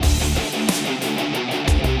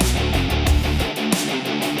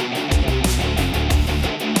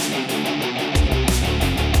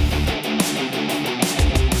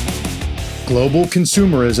Global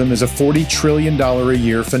consumerism is a $40 trillion a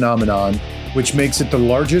year phenomenon, which makes it the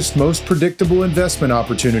largest, most predictable investment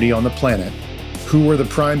opportunity on the planet. Who are the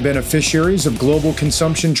prime beneficiaries of global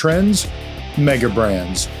consumption trends? Mega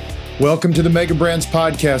brands. Welcome to the Mega Brands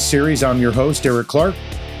podcast series. I'm your host, Eric Clark.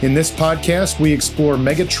 In this podcast, we explore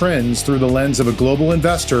mega trends through the lens of a global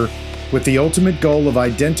investor with the ultimate goal of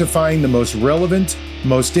identifying the most relevant,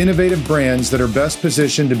 most innovative brands that are best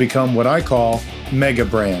positioned to become what I call mega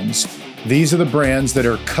brands. These are the brands that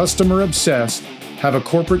are customer obsessed, have a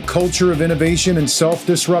corporate culture of innovation and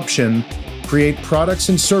self-disruption, create products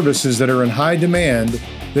and services that are in high demand,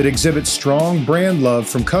 that exhibit strong brand love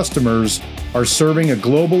from customers, are serving a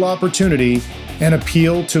global opportunity, and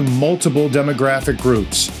appeal to multiple demographic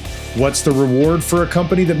groups. What's the reward for a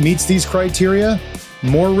company that meets these criteria?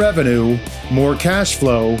 More revenue, more cash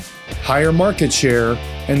flow, higher market share,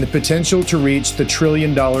 and the potential to reach the $1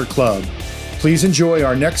 trillion club. Please enjoy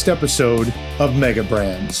our next episode of Mega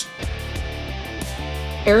Brands.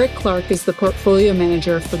 Eric Clark is the portfolio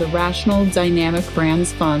manager for the Rational Dynamic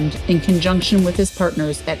Brands Fund in conjunction with his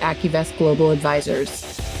partners at AccuVest Global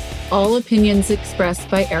Advisors. All opinions expressed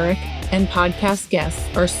by Eric and podcast guests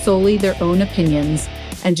are solely their own opinions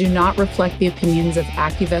and do not reflect the opinions of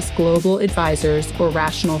AccuVest Global Advisors or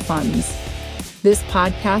Rational Funds. This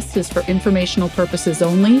podcast is for informational purposes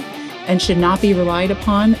only and should not be relied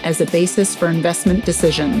upon as a basis for investment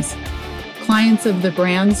decisions. Clients of the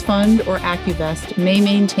Brands Fund or AccuVest may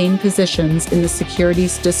maintain positions in the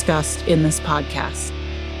securities discussed in this podcast.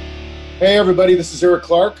 Hey everybody, this is Eric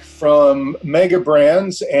Clark from Mega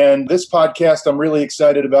Brands, and this podcast I'm really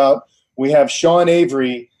excited about. We have Sean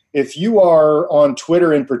Avery. If you are on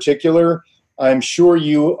Twitter in particular, I'm sure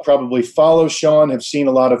you probably follow Sean, have seen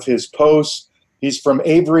a lot of his posts. He's from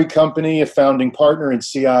Avery Company, a founding partner and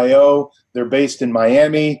CIO. They're based in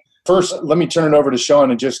Miami. First, let me turn it over to Sean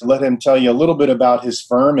and just let him tell you a little bit about his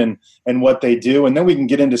firm and what they do. And then we can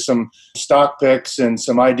get into some stock picks and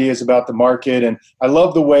some ideas about the market. And I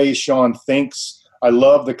love the way Sean thinks. I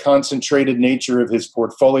love the concentrated nature of his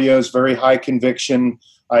portfolios, very high conviction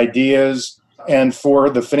ideas. And for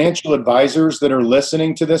the financial advisors that are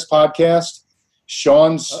listening to this podcast,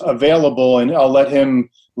 Sean's available, and I'll let him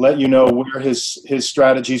let you know where his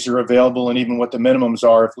strategies are available and even what the minimums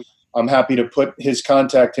are. I'm happy to put his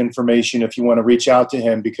contact information if you want to reach out to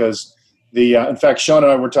him, because in fact, Sean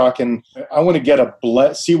and I were talking, I want to get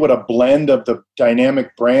see what a blend of the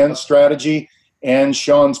dynamic brand strategy and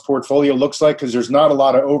Sean's portfolio looks like, because there's not a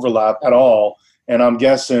lot of overlap at all. And I'm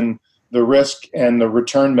guessing the risk and the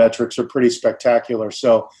return metrics are pretty spectacular.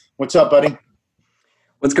 So what's up, buddy?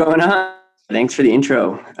 What's going on? Thanks for the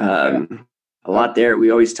intro. A lot there.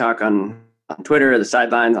 We always talk on Twitter, the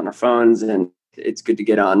sidelines, on our phones, and it's good to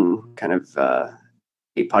get on kind of a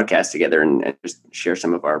podcast together and just share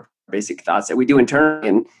some of our basic thoughts that we do internally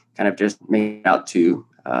and kind of just make it out to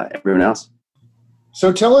everyone else.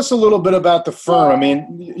 So tell us a little bit about the firm. I mean,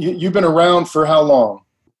 you've been around for how long?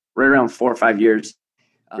 Right around 4 or 5 years.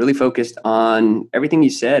 Really focused on everything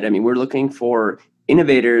you said. I mean, we're looking for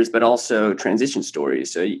innovators, but also transition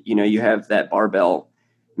stories. So, you have that barbell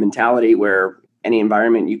mentality where any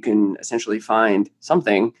environment you can essentially find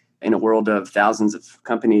something in a world of thousands of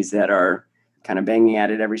companies that are kind of banging at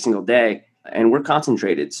it every single day. And we're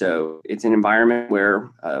concentrated. So it's an environment where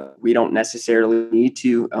we don't necessarily need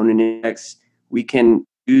to own an index. We can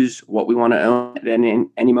use what we want to own at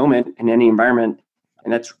any moment in any environment.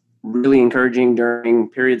 And that's really encouraging during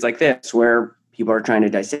periods like this where people are trying to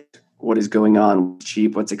dissect what is going on, what's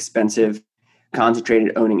cheap, what's expensive,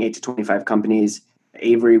 concentrated owning 8 to 25 companies.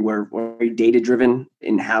 Avery, we're very data-driven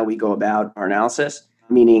in how we go about our analysis,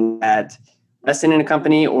 meaning that investing in a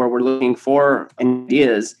company or we're looking for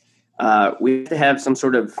ideas, we have to have some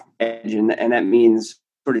sort of edge, and that means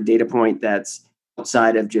sort of data point that's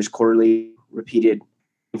outside of just quarterly repeated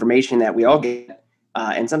information that we all get,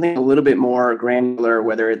 and something a little bit more granular,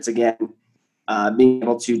 whether it's, again, being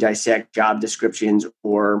able to dissect job descriptions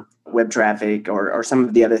or web traffic or some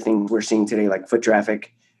of the other things we're seeing today, like foot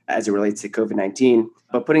traffic, as it relates to COVID-19,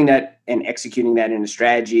 but putting that and executing that in a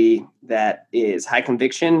strategy that is high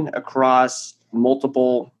conviction across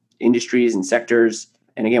multiple industries and sectors.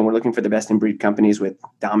 And again, we're looking for the best in breed companies with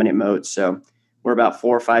dominant moats. So we're about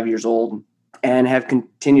 4 or 5 years old and have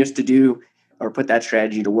continues to do or put that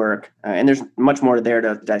strategy to work. And there's much more there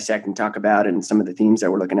to dissect and talk about and some of the themes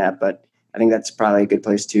that we're looking at. But I think that's probably a good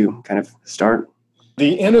place to kind of start.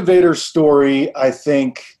 The innovator story, I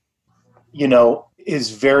think,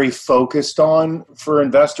 is very focused on for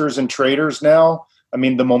investors and traders now. I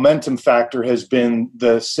mean, the momentum factor has been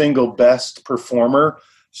the single best performer.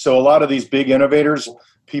 So a lot of these big innovators,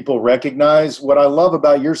 people recognize. What I love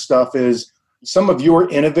about your stuff is some of your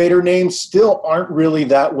innovator names still aren't really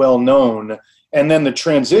that well known. And then the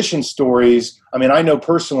transition stories, I mean, I know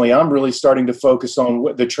personally, I'm really starting to focus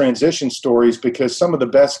on the transition stories because some of the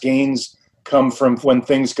best gains come from when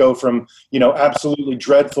things go from, absolutely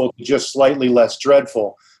dreadful to just slightly less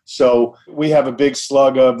dreadful. So we have a big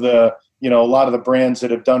slug of a lot of the brands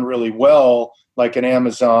that have done really well, like an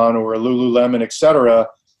Amazon or a Lululemon, et cetera.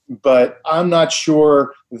 But I'm not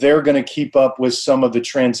sure they're going to keep up with some of the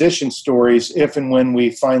transition stories if and when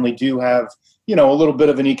we finally do have, a little bit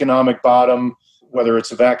of an economic bottom, whether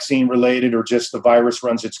it's a vaccine related or just the virus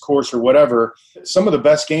runs its course or whatever. Some of the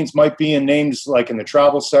best gains might be in names like in the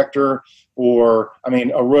travel sector or,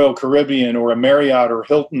 a Royal Caribbean or a Marriott or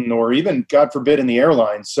Hilton or even, God forbid, in the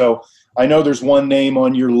airlines. So I know there's one name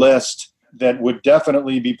on your list that would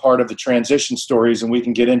definitely be part of the transition stories, and we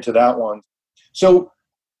can get into that one. So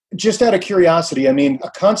just out of curiosity, a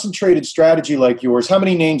concentrated strategy like yours, how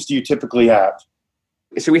many names do you typically have?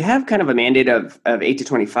 So we have kind of a mandate of 8 to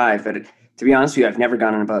 25, but to be honest with you, I've never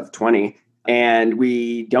gone above 20, and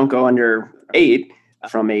we don't go under 8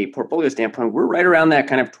 from a portfolio standpoint. We're right around that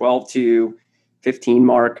kind of 12 to 15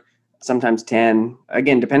 mark, sometimes 10,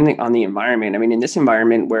 again, depending on the environment. In this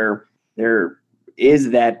environment where there is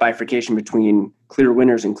that bifurcation between clear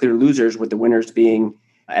winners and clear losers, with the winners being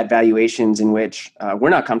at valuations in which we're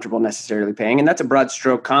not comfortable necessarily paying. And that's a broad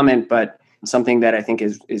stroke comment, but something that I think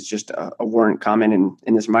is just a warrant comment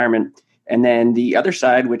in this environment. And then the other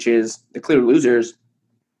side, which is the clear losers,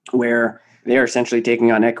 where they are essentially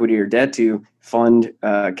taking on equity or debt to fund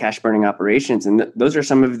cash burning operations. And those are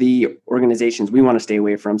some of the organizations we want to stay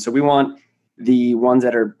away from. So we want the ones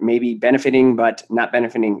that are maybe benefiting, but not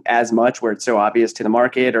benefiting as much, where it's so obvious to the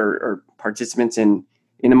market or participants in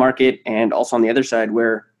the market. And also on the other side,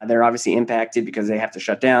 where they're obviously impacted because they have to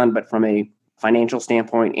shut down, but from a financial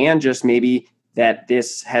standpoint, and just maybe that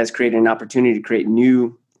this has created an opportunity to create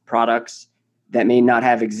new products that may not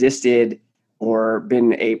have existed or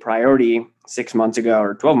been a priority 6 months ago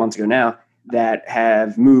or 12 months ago now, that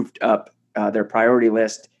have moved up their priority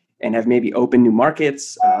list and have maybe opened new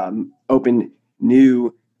markets, opened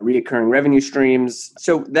new reoccurring revenue streams.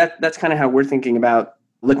 So that's kind of how we're thinking about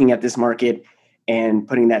looking at this market and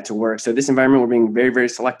putting that to work. So this environment, we're being very, very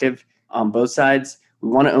selective on both sides. We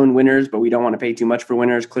want to own winners, but we don't want to pay too much for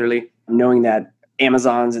winners, clearly. Knowing that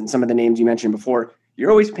Amazon's and some of the names you mentioned before, you're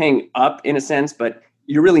always paying up in a sense, but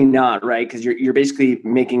you're really not, right? Because you're basically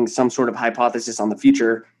making some sort of hypothesis on the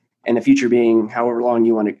future, and the future being however long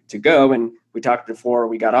you want it to go. And we talked before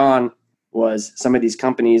we got on, was some of these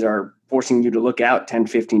companies are forcing you to look out 10,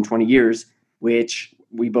 15, 20 years, which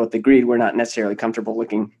we both agreed we're not necessarily comfortable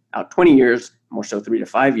looking out 20 years, more so 3 to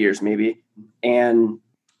 5 years maybe. And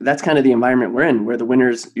that's kind of the environment we're in, where the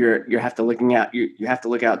winners you have to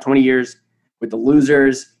look out 20 years. With the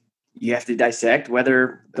losers, you have to dissect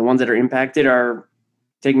whether the ones that are impacted are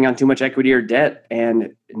taking on too much equity or debt.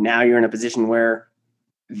 And now you're in a position where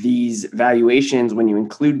these valuations, when you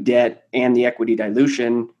include debt and the equity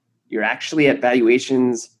dilution, you're actually at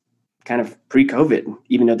valuations kind of pre-COVID,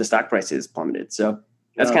 even though the stock price is plummeted. So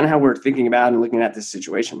that's kind of how we're thinking about and looking at this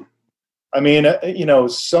situation.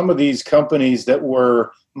 Some of these companies that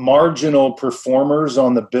were marginal performers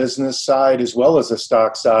on the business side as well as the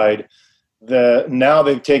stock side, now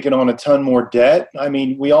they've taken on a ton more debt.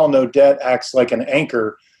 We all know debt acts like an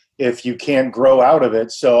anchor if you can't grow out of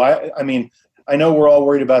it. So I know we're all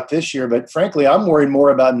worried about this year, but frankly, I'm worried more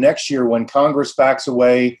about next year when Congress backs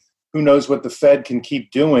away. Who knows what the Fed can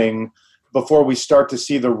keep doing before we start to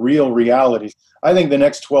see the real reality. I think the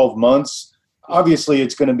next 12 months, obviously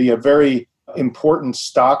it's going to be a very important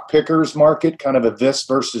stock pickers market, kind of a this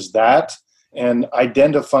versus that, and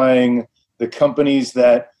identifying the companies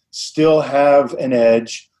that still have an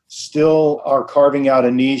edge, still are carving out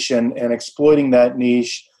a niche and exploiting that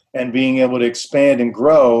niche and being able to expand and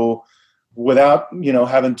grow without,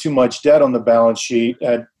 having too much debt on the balance sheet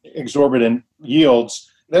at exorbitant yields.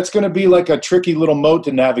 That's going to be like a tricky little moat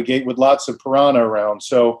to navigate with lots of piranha around.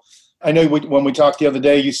 So I know when we talked the other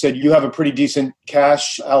day, you said you have a pretty decent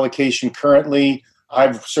cash allocation currently.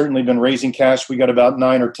 I've certainly been raising cash. We got about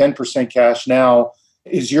 9 or 10% cash now.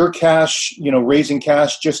 Is your cash, raising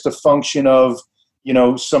cash just a function of,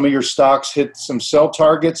 some of your stocks hit some sell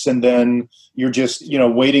targets and then you're just,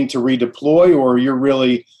 waiting to redeploy, or you're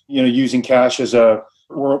really, using cash as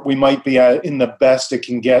we might be in the best it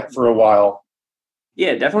can get for a while?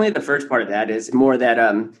 Yeah, definitely the first part of that is more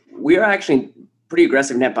that we are actually pretty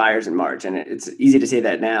aggressive net buyers in March. And it's easy to say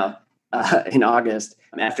that now in August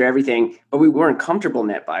after everything, but we weren't comfortable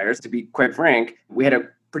net buyers, to be quite frank. We had a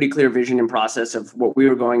pretty clear vision and process of what we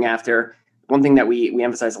were going after. one thing that we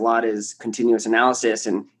emphasize a lot is continuous analysis,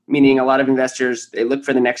 and meaning a lot of investors, they look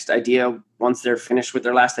for the next idea once they're finished with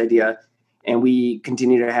their last idea. And we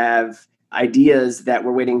continue to have ideas that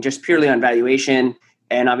we're waiting just purely on valuation.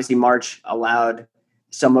 And obviously March allowed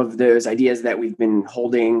some of those ideas that we've been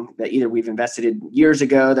holding, that either we've invested in years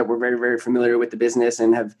ago, that we're very, very familiar with the business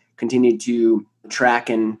and have continued to track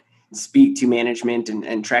and speak to management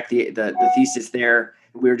and track the thesis there.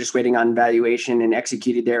 We were just waiting on valuation and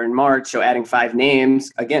executed there in March. So adding 5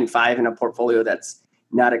 names, again, 5 in a portfolio that's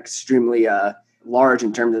not extremely large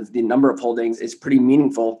in terms of the number of holdings, is pretty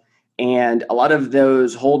meaningful. And a lot of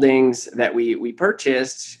those holdings that we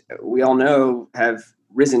purchased, we all know have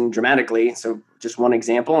risen dramatically. So just one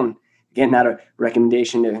example, and again, not a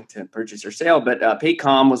recommendation to purchase or sale, but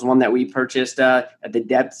Paycom was one that we purchased at the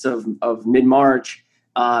depths of mid-March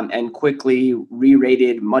and quickly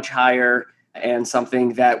re-rated much higher, and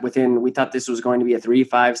something that we thought this was going to be a 3,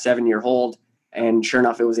 5, 7-year hold. And sure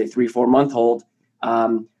enough, it was a 3-4 month hold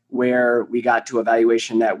where we got to a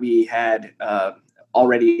valuation that we had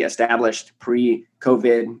already established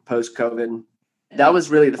pre-COVID, post-COVID. That was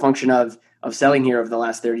really the function of selling here over the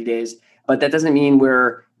last 30 days. But that doesn't mean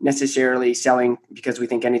we're necessarily selling because we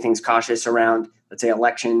think anything's cautious around, let's say,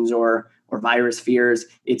 elections or virus fears.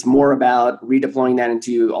 It's more about redeploying that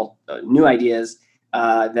into new ideas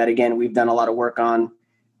that, again, we've done a lot of work on,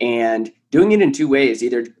 and doing it in 2 ways,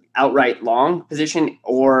 either outright long position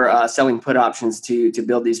or selling put options to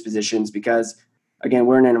build these positions. Because, again,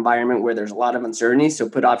 we're in an environment where there's a lot of uncertainty. So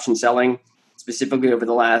put option selling specifically over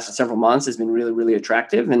the last several months has been really, really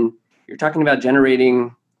attractive. And you're talking about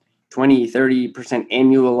generating 20, 30%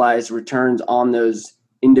 annualized returns on those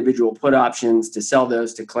individual put options to sell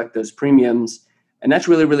those, to collect those premiums. And that's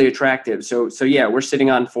really, really attractive. So yeah, we're sitting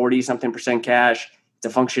on 40-something% cash. It's a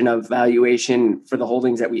function of valuation for the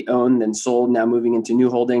holdings that we own, then sold, now moving into new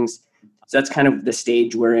holdings. So that's kind of the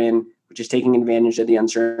stage we're in, which is taking advantage of the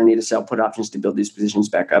uncertainty to sell put options to build these positions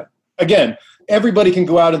back up. Again, everybody can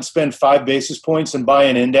go out and spend 5 basis points and buy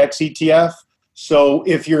an index ETF. So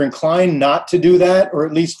if you're inclined not to do that, or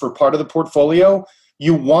at least for part of the portfolio,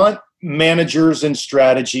 you want managers and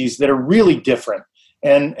strategies that are really different.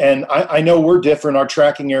 And I know we're different. Our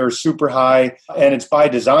tracking error is super high, and it's by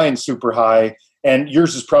design super high. And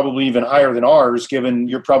yours is probably even higher than ours, given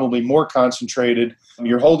you're probably more concentrated.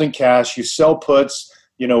 You're holding cash, you sell puts,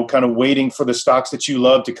 kind of waiting for the stocks that you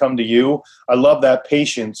love to come to you. I love that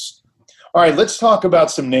patience. All right, let's talk about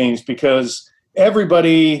some names, because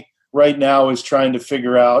everybody right now is trying to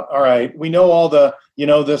figure out, all right, we know all the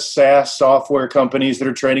SaaS software companies that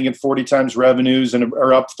are trading at 40 times revenues and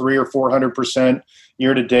are up 300 or 400%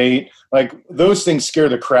 year to date. Like, those things scare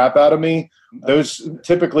the crap out of me. Those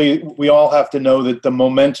typically, we all have to know that the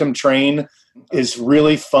momentum train is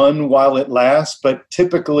really fun while it lasts. But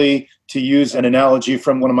typically, to use an analogy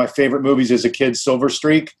from one of my favorite movies as a kid, Silver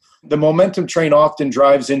Streak, the momentum train often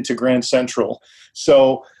drives into Grand Central.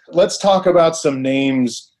 So let's talk about some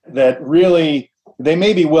names that really, they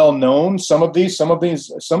may be well known. Some of these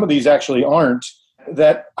actually aren't,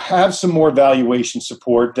 that have some more valuation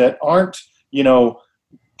support, that aren't,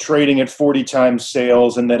 trading at 40 times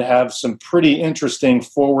sales, and that have some pretty interesting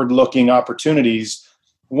forward-looking opportunities.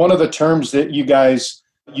 One of the terms that you guys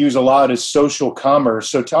use a lot is social commerce.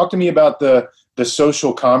 So talk to me about the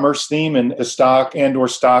social commerce theme and the stock and or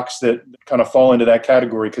stocks that kind of fall into that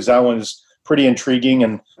category, because that one is pretty intriguing,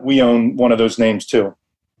 and we own one of those names too.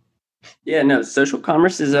 Yeah, no, social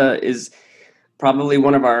commerce is probably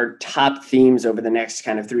one of our top themes over the next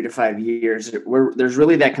kind of 3 to 5 years. There's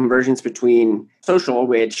really that convergence between social,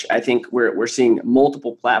 which I think we're seeing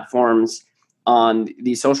multiple platforms on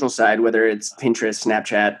the social side, whether it's Pinterest,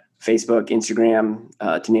 Snapchat, Facebook,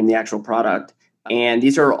 Instagram, to name the actual product. And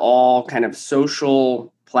these are all kind of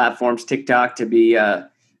social platforms, TikTok to be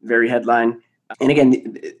very headline. And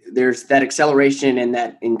again, there's that acceleration and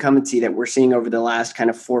that incumbency that we're seeing over the last kind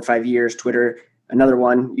of 4 or 5 years. Twitter, another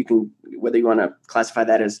one, you can, whether you want to classify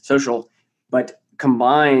that as social, but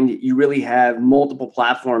combined, you really have multiple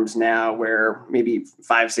platforms now, where maybe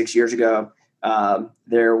 5, 6 years ago,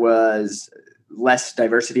 there was less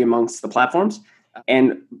diversity amongst the platforms.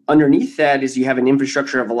 And underneath that is you have an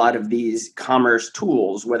infrastructure of a lot of these commerce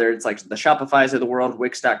tools, whether it's like the Shopify's of the world,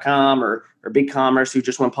 Wix.com, or BigCommerce, who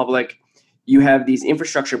just went public. You have these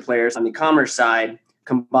infrastructure players on the commerce side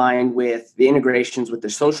combined with the integrations with the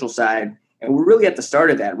social side. And we're really at the start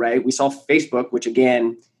of that, right? We saw Facebook, which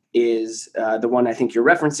again is the one I think you're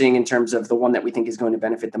referencing in terms of the one that we think is going to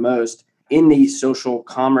benefit the most in the social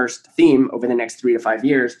commerce theme over the next 3 to 5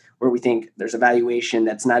 years, where we think there's a valuation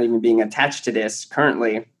that's not even being attached to this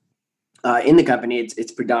currently in the company.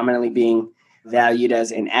 It's predominantly being valued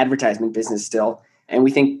as an advertisement business still. And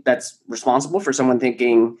we think that's responsible for someone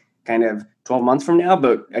thinking kind of 12 months from now.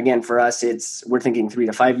 But again, for us, we're thinking 3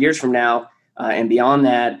 to 5 years from now and beyond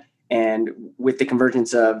that. And with the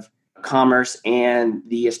convergence of commerce and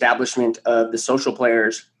the establishment of the social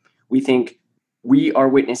players, we think we are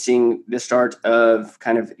witnessing the start of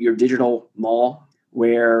kind of your digital mall,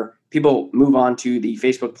 where people move on to the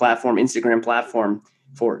Facebook platform, Instagram platform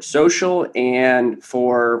for social and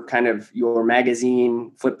for kind of your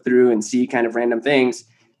magazine, flip through and see kind of random things.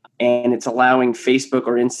 And it's allowing Facebook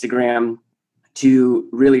or Instagram to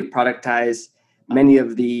really productize many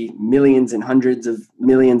of the millions and hundreds of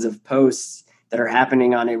millions of posts that are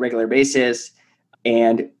happening on a regular basis.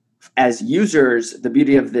 And as users, the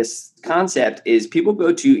beauty of this concept is people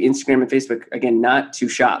go to Instagram and Facebook, again, not to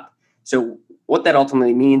shop. So what that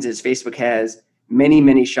ultimately means is Facebook has many,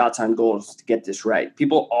 many shots on goals to get this right.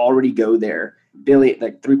 People already go there,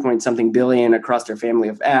 like 3-point-something billion across their family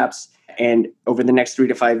of apps. And over the next 3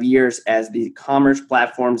 to 5 years, as the commerce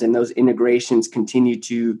platforms and those integrations continue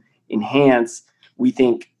to enhance, we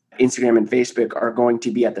think Instagram and Facebook are going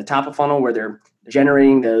to be at the top of funnel, where they're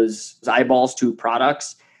generating those eyeballs to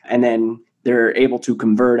products, and then they're able to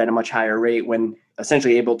convert at a much higher rate when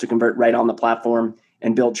essentially able to convert right on the platform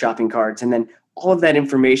and build shopping carts. And then all of that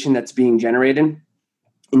information that's being generated,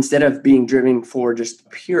 instead of being driven for just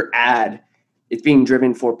pure ad, it's being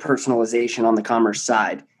driven for personalization on the commerce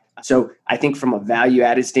side. So I think from a value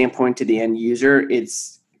added standpoint to the end user,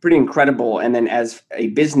 it's pretty incredible. And then as a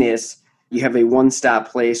business, you have a one-stop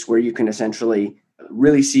place where you can essentially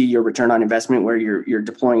really see your return on investment, where you're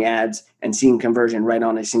deploying ads and seeing conversion right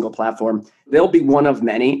on a single platform. They'll be one of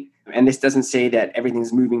many. And this doesn't say that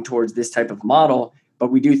everything's moving towards this type of model,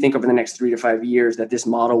 but we do think over the next 3 to 5 years that this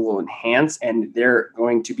model will enhance, and they're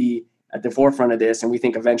going to be at the forefront of this. And we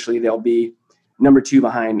think eventually they'll be number 2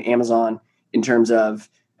 behind Amazon in terms of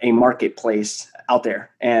a marketplace out there.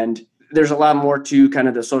 And there's a lot more to kind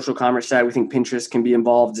of the social commerce side. We think Pinterest can be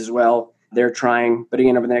involved as well. They're trying, but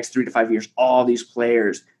again, over the next 3 to 5 years, all these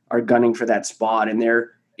players are gunning for that spot, and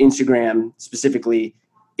their Instagram specifically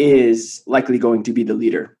is likely going to be the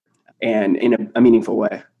leader, and in a meaningful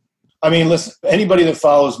way. I mean, listen, anybody that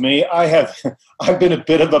follows me, I've been a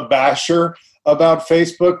bit of a basher about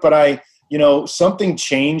Facebook, but something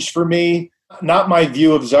changed for me. Not my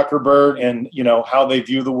view of Zuckerberg and, how they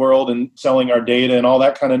view the world and selling our data and all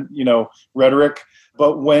that kind of, rhetoric.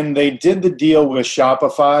 But when they did the deal with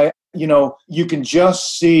Shopify, you can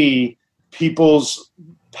just see people's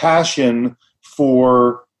passion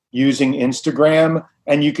for using Instagram,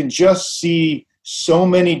 and you can just see so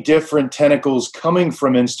many different tentacles coming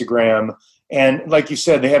from Instagram. And like you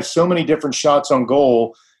said, they have so many different shots on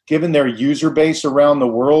goal, given their user base around the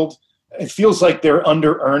world. It feels like they're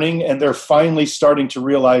under earning, and they're finally starting to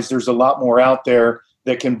realize there's a lot more out there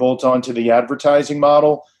that can bolt onto the advertising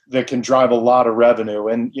model that can drive a lot of revenue.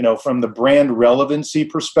 And, from the brand relevancy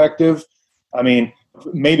perspective, I mean,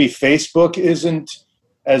 maybe Facebook isn't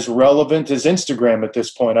as relevant as Instagram at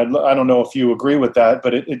this point. I don't know if you agree with that,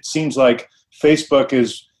 but it seems like Facebook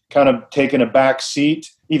is kind of taking a back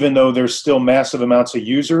seat, even though there's still massive amounts of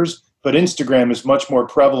users, but Instagram is much more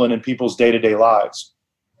prevalent in people's day-to-day lives.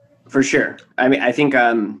 For sure. I mean, I think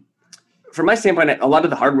from my standpoint, a lot of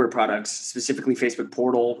the hardware products, specifically Facebook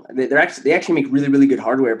Portal, they actually make really, really good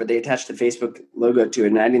hardware, but they attach the Facebook logo to it.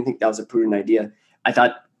 And I didn't think that was a prudent idea. I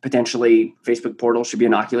thought potentially Facebook Portal should be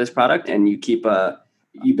an Oculus product, and you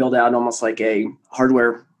build out almost like a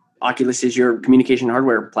hardware. Oculus is your communication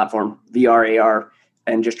hardware platform, VR, AR,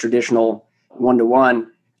 and just traditional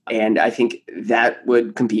one-to-one. And I think that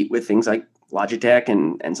would compete with things like Logitech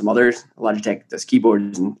and some others. Logitech does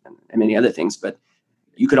keyboards and many other things, but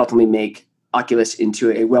you could ultimately make Oculus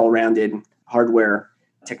into a well-rounded hardware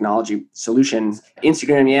technology solution.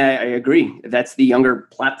 Instagram, yeah, I agree. That's the younger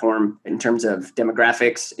platform in terms of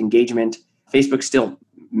demographics, engagement. Facebook's still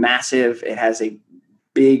massive. It has a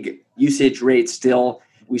big usage rate still.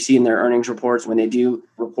 We see in their earnings reports when they do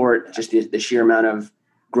report just the sheer amount of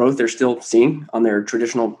growth they're still seeing on their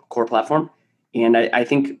traditional core platform. And I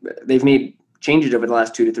think they've made changes over the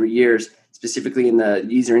last 2 to 3 years, specifically in the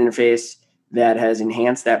user interface that has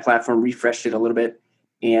enhanced that platform, refreshed it a little bit.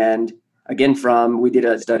 And again, we did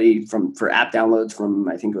a study for app downloads from,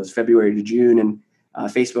 I think it was February to June, and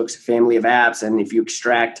Facebook's family of apps. And if you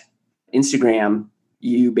extract Instagram,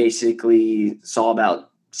 you basically saw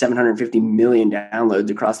about 750 million downloads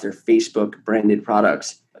across their Facebook branded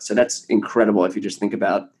products. So that's incredible if you just think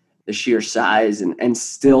about the sheer size and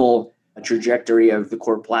still a trajectory of the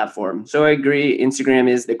core platform. So I agree, Instagram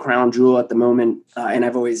is the crown jewel at the moment. And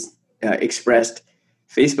I've always expressed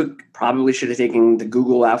Facebook probably should have taken the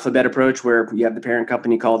Google Alphabet approach, where you have the parent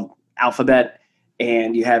company called Alphabet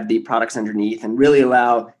and you have the products underneath, and really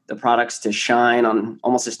allow the products to shine on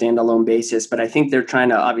almost a standalone basis. But I think they're trying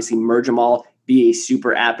to obviously merge them all, be a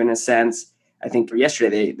super app in a sense. I think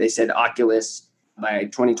yesterday they said Oculus by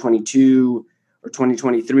 2022 or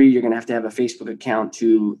 2023, you're going to have a Facebook account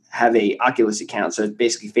to have a Oculus account. So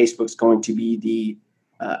basically Facebook's going to be the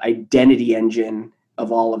identity engine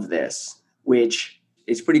of all of this, which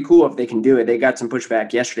is pretty cool if they can do it. They got some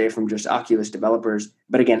pushback yesterday from just Oculus developers.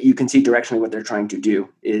 But again, you can see directionally what they're trying to do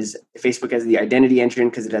is Facebook has the identity engine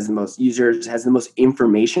because it has the most users, has the most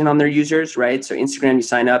information on their users, right? So Instagram, you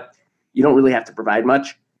sign up, you don't really have to provide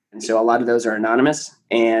much. And so a lot of those are anonymous.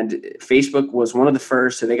 And Facebook was one of the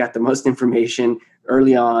first, so they got the most information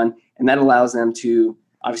early on. And that allows them to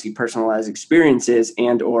obviously personalize experiences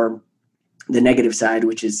and or the negative side,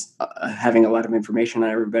 which is having a lot of information on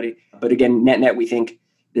everybody. But again, net, we think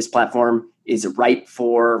this platform is ripe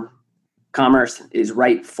for commerce, is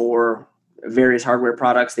ripe for various hardware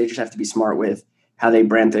products. They just have to be smart with how they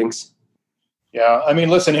brand things. Yeah. I mean,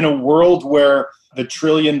 listen, in a world where the $1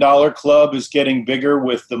 trillion club is getting bigger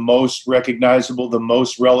with the most recognizable, the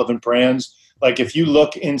most relevant brands, like if you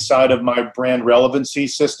look inside of my brand relevancy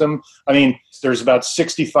system, I mean, there's about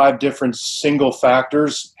 65 different single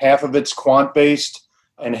factors. Half of it's quant-based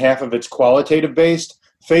and half of it's qualitative-based.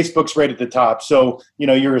 Facebook's right at the top. So,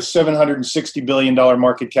 you're a $760 billion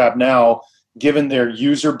market cap now. Given their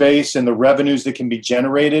user base and the revenues that can be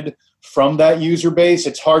generated from that user base,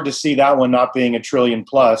 it's hard to see that one not being $1 trillion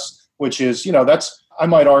plus, which is, I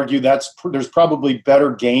might argue there's probably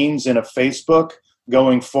better gains in a Facebook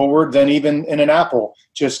going forward than even in an Apple,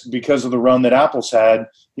 just because of the run that Apple's had.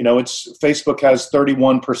 Facebook has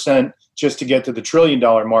 31% just to get to the $1 trillion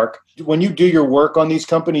mark. When you do your work on these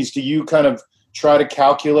companies, do you kind of try to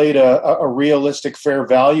calculate a realistic fair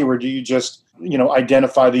value, or do you just,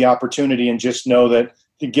 identify the opportunity and just know that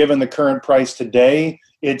given the current price today,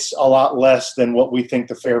 it's a lot less than what we think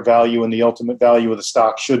the fair value and the ultimate value of the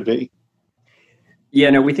stock should be?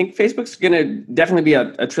 Yeah, no, we think Facebook's going to definitely be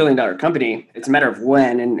a $1 trillion company. It's a matter of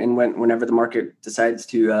when and whenever the market decides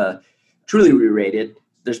to truly re-rate it.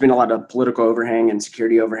 There's been a lot of political overhang and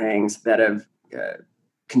security overhangs that have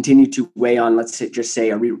continued to weigh on, let's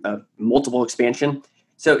say a multiple expansion.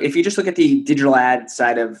 So if you just look at the digital ad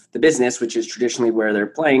side of the business, which is traditionally where they're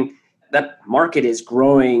playing, that market is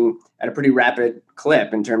growing at a pretty rapid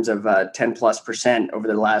clip in terms of 10+% over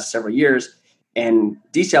the last several years, and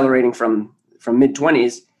decelerating from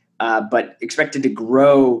mid-20s, but expected to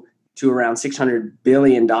grow to around $600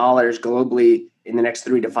 billion globally in the next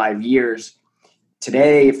 3 to 5 years.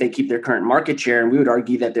 Today, if they keep their current market share, and we would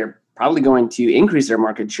argue that they're probably going to increase their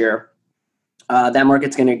market share, that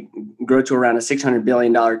market's going to grow to around a $600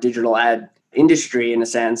 billion digital ad industry in a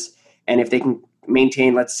sense. And if they can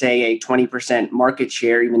maintain, let's say, a 20% market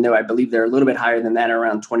share, even though I believe they're a little bit higher than that,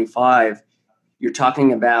 around 25, you're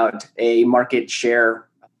talking about a market share,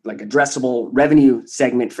 like addressable revenue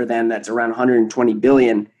segment for them that's around 120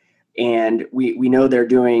 billion. And we know they're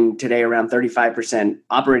doing today around 35%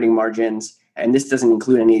 operating margins. And this doesn't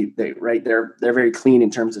include any, right? They're very clean in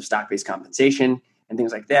terms of stock-based compensation and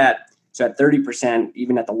things like that. So at 30%,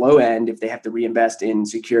 even at the low end, if they have to reinvest in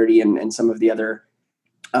security and some of the other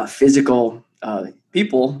physical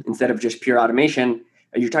people instead of just pure automation,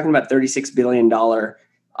 you're talking about $36 billion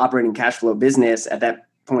operating cash flow business at that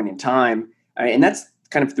point in time. And that's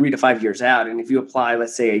kind of 3 to 5 years out. And if you apply,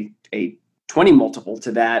 let's say, a 20 multiple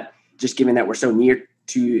to that, just given that we're so near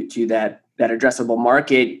to that addressable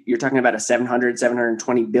market, you're talking about a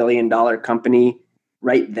 $720 billion company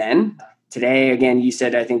right then. Today, again, you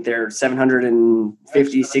said, I think they're 60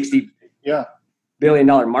 billion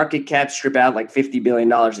dollar market cap, strip out like $50 billion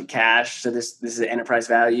of cash. So this is an enterprise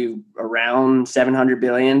value around 700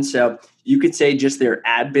 billion. So you could say just their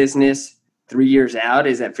ad business 3 years out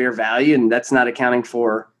is at fair value. And that's not accounting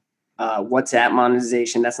for WhatsApp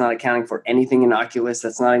monetization. That's not accounting for anything in Oculus.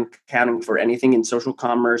 That's not accounting for anything in social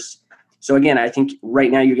commerce. So again, I think right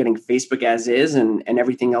now you're getting Facebook as is, and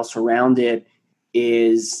everything else around it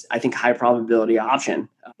is, I think, high probability option.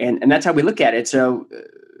 And that's how we look at it. So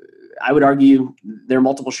I would argue their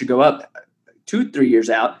multiple should go up 2-3 years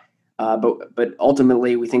out. But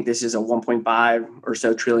ultimately, we think this is a 1.5 or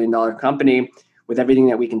so $1 trillion company with everything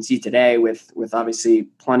that we can see today, with obviously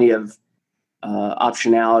plenty of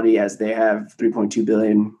optionality, as they have 3.2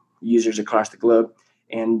 billion users across the globe.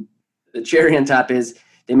 And the cherry on top is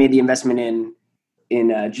they made the investment in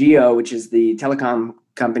Jio, which is the telecom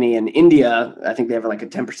company in India. I think they have like a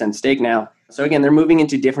 10% stake now. So again, they're moving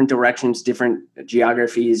into different directions, different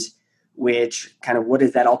geographies which kind of what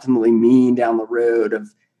does that ultimately mean down the road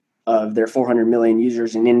of their 400 million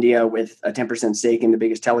users in India with a 10% stake in the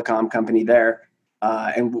biggest telecom company there.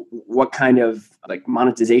 And what kind of like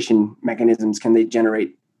monetization mechanisms can they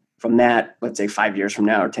generate from that, let's say 5 years from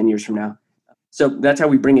now or 10 years from now. So that's how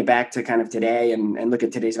we bring it back to kind of today and look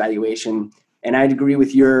at today's valuation. And I'd agree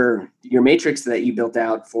with your matrix that you built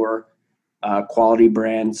out for quality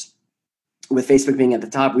brands. With Facebook being at the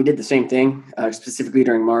top, we did the same thing, specifically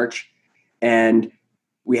during March. And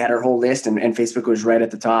we had our whole list and Facebook was right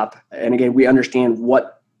at the top. And again, we understand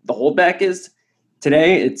what the holdback is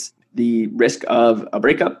today. It's the risk of a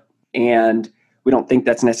breakup. And we don't think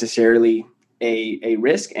that's necessarily a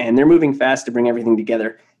risk. And they're moving fast to bring everything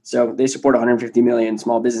together. So they support 150 million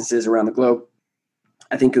small businesses around the globe.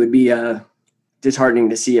 I think it would be disheartening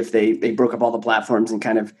to see if they broke up all the platforms and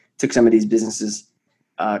kind of took some of these businesses'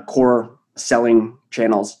 core selling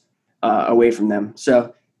channels away from them.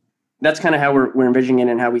 So that's kind of how we're envisioning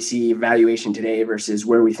it and how we see valuation today versus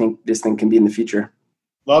where we think this thing can be in the future.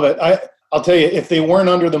 Love it. I'll tell you, if they weren't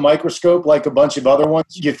under the microscope like a bunch of other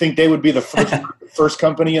ones, you think they would be the first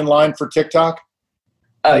company in line for TikTok?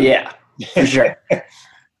 Oh, yeah, for sure.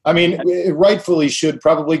 I mean, it rightfully should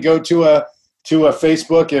probably go to a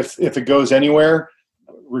Facebook if it goes anywhere,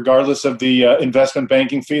 regardless of the investment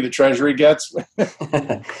banking fee the Treasury gets.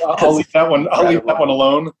 I'll leave that one. I'll leave that one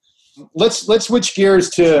alone. Let's switch gears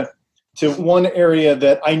to one area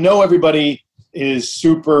that I know everybody is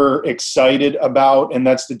super excited about, and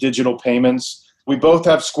that's the digital payments. We both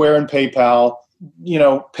have Square and PayPal. You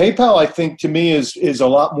know, PayPal, I think, to me is a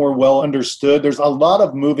lot more well understood. There's a lot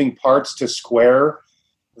of moving parts to Square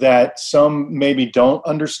that some maybe don't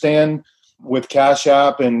understand with Cash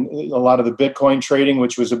App and a lot of the Bitcoin trading,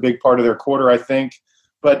 which was a big part of their quarter, I think.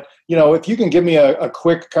 But, you know, if you can give me a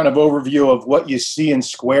quick kind of overview of what you see in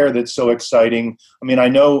Square that's so exciting. I mean, I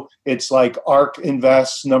know it's like ARK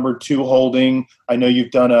Invest number 2 holding. I know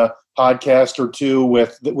you've done a podcast or two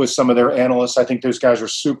with some of their analysts. I think those guys are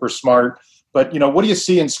super smart. But, you know, what do you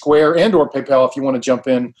see in Square and or PayPal if you want to jump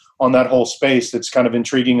in on that whole space that's kind of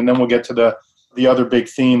intriguing? And then we'll get to the other big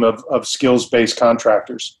theme of skills-based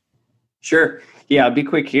contractors. Sure. Yeah, I'll be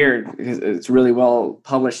quick here because it's really well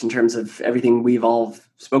published in terms of everything we've all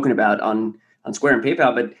spoken about on Square and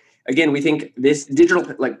PayPal. But again, we think this digital,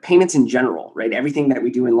 like payments in general, right? Everything that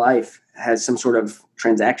we do in life has some sort of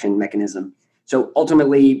transaction mechanism. So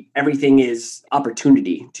ultimately, everything is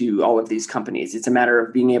opportunity to all of these companies. It's a matter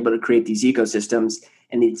of being able to create these ecosystems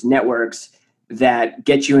and these networks that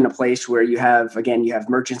get you in a place where you have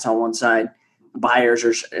merchants on one side,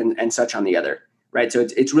 buyers and such on the other. Right. So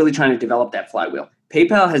it's really trying to develop that flywheel.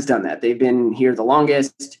 PayPal has done that. They've been here the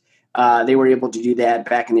longest. They were able to do that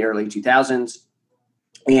back in the early 2000s.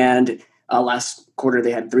 And last quarter,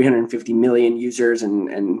 they had 350 million users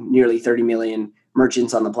and nearly 30 million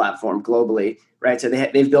merchants on the platform globally. Right. So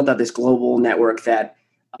they've built out this global network that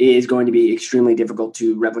is going to be extremely difficult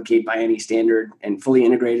to replicate by any standard and fully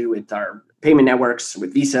integrated with our payment networks,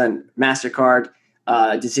 with Visa and MasterCard,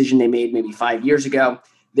 decision they made maybe 5 years ago.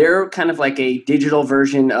 They're kind of like a digital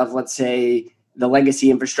version of, let's say, the legacy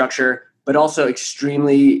infrastructure, but also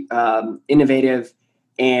extremely innovative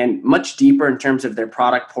and much deeper in terms of their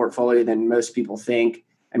product portfolio than most people think.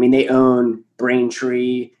 I mean, they own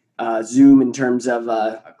Braintree, Zoom in terms of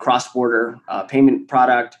a cross-border payment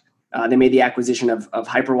product. They made the acquisition of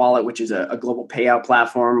Hyperwallet, which is a global payout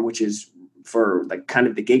platform, which is for like kind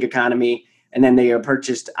of the gig economy. And then they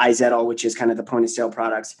purchased iZettle, which is kind of the point-of-sale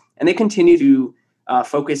products. And they continue to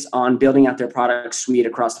focus on building out their product suite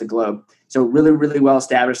across the globe. So really, really well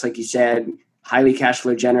established, like you said, highly cash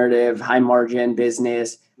flow generative, high margin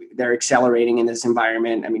business. They're accelerating in this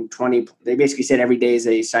environment. I mean, they basically said every day is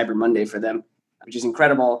a Cyber Monday for them, which is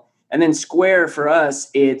incredible. And then Square for us,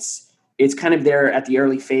 it's kind of there at the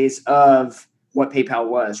early phase of what PayPal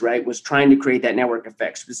was, right? Was trying to create that network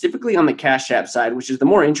effect, specifically on the Cash App side, which is the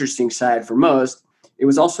more interesting side for most. It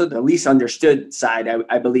was also the least understood side,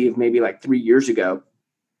 I believe, maybe like 3 years ago,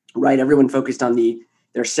 right? Everyone focused on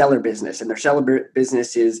their seller business, and their seller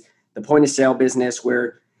business is the point of sale business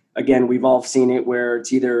where, again, we've all seen it where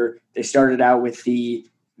it's either they started out with the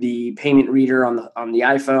payment reader on the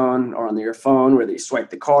iPhone or on your phone where they swipe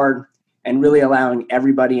the card and really allowing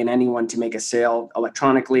everybody and anyone to make a sale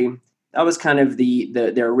electronically. That was kind of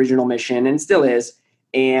their original mission and still is.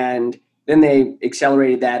 And then they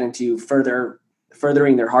accelerated that into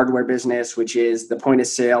furthering their hardware business, which is the point of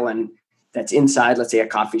sale, and that's inside, let's say, a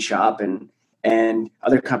coffee shop, and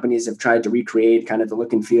other companies have tried to recreate kind of the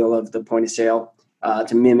look and feel of the point of sale.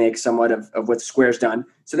 to mimic somewhat of what Square's done.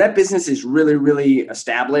 So that business is really, really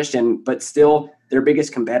established, but still their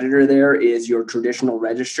biggest competitor there is your traditional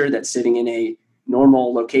register that's sitting in a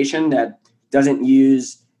normal location that doesn't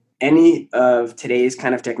use any of today's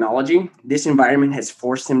kind of technology. This environment has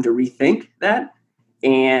forced them to rethink that.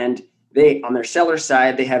 And they, on their seller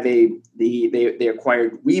side, they have they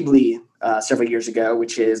acquired Weebly several years ago,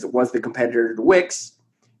 which was the competitor to Wix.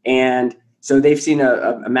 And so they've seen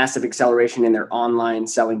a massive acceleration in their online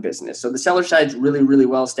selling business. So the seller side's really, really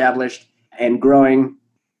well established and growing.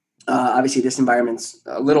 Obviously, this environment's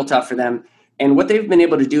a little tough for them. And what they've been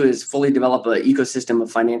able to do is fully develop an ecosystem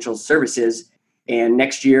of financial services. And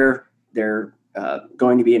next year, they're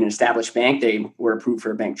going to be an established bank. They were approved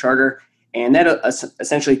for a bank charter. And that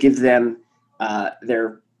essentially gives them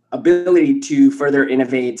their ability to further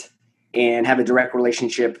innovate and have a direct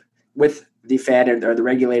relationship with the Fed or the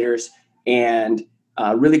regulators, and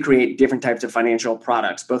really create different types of financial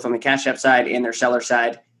products, both on the Cash App side and their seller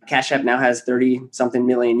side. Cash App now has 30-something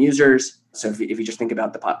million users. So if you just think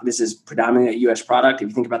about this is predominantly a U.S. product. If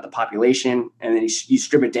you think about the population, and then you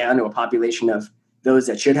strip it down to a population of those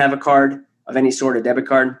that should have a card of any sort, a debit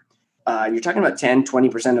card, you're talking about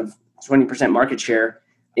 20% market share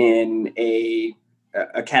in a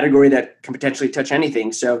category that can potentially touch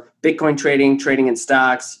anything. So Bitcoin trading in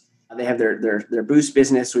stocks. They have their Boost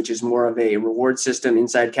business, which is more of a reward system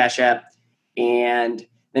inside Cash App, and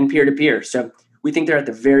then peer-to-peer. So we think they're at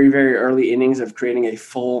the very, very early innings of creating a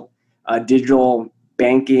full digital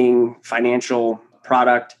banking financial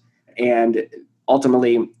product. And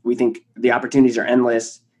ultimately, we think the opportunities are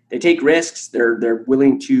endless. They take risks. They're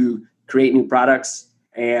willing to create new products,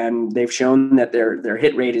 and they've shown that their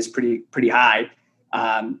hit rate is pretty high.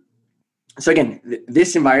 So again,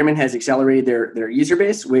 this environment has accelerated their user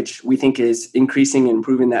base, which we think is increasing and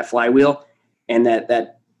improving that flywheel and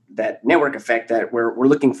that network effect that we're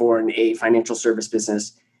looking for in a financial service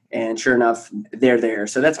business. And sure enough, they're there.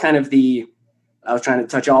 So that's kind of I was trying to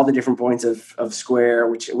touch all the different points of Square,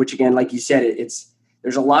 which again, like you said,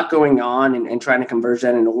 there's a lot going on, and trying to converge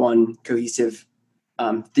that into one cohesive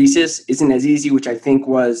thesis isn't as easy, which I think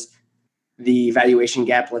was the valuation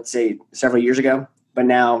gap, let's say, several years ago. But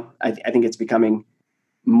now I think it's becoming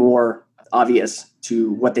more obvious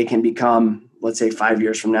to what they can become, let's say, 5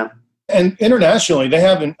 years from now. And internationally,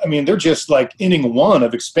 they're just like inning one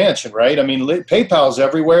of expansion, right? I mean, PayPal's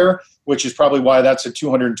everywhere, which is probably why that's a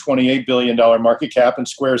 $228 billion market cap and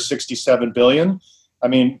Square's $67 billion. I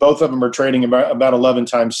mean, both of them are trading about 11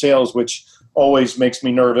 times sales, which always makes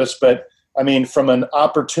me nervous. But I mean, from an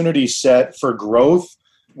opportunity set for growth,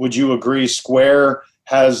 would you agree Square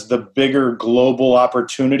has the bigger global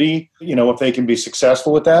opportunity, if they can be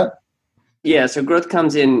successful with that? Yeah, so growth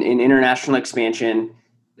comes in international expansion.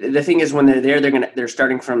 The thing is, when they're there, they're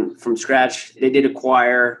starting from scratch. They did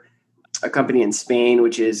acquire a company in Spain,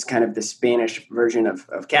 which is kind of the Spanish version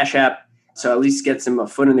of Cash App. So at least gets them a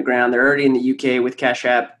foot in the ground. They're already in the UK with Cash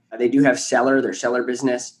App. They do have their seller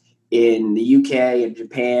business in the UK and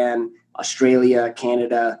Japan, Australia,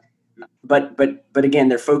 Canada. But again,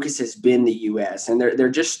 their focus has been the US, and they're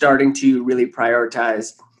just starting to really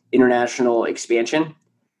prioritize international expansion.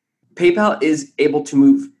 PayPal is able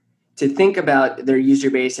to think about their user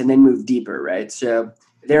base and then move deeper, right? So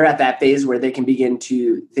they're at that phase where they can begin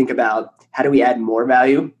to think about how do we add more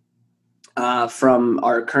value from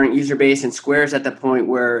our current user base, and Square's at the point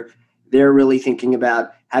where they're really thinking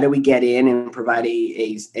about how do we get in and provide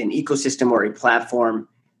an ecosystem or a platform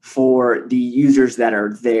for the users that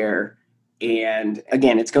are there. And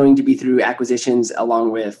again, it's going to be through acquisitions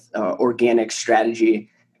along with organic strategy.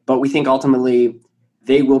 But we think ultimately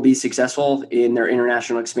they will be successful in their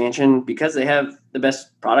international expansion because they have the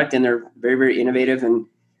best product and they're very, very innovative. And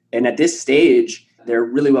at this stage, they're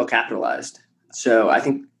really well capitalized. So I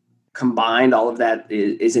think combined, all of that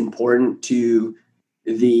is important to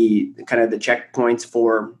the kind of the checkpoints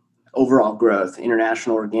for overall growth,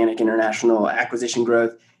 international, organic, international acquisition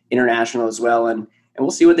growth, international as well. And we'll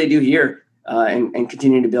see what they do here and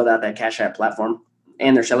continue to build out that Cash App platform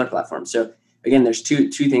and their seller platform. So again, there's two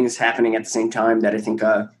things happening at the same time that I think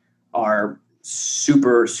are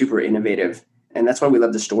super, super innovative. And that's why we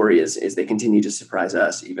love the story is they continue to surprise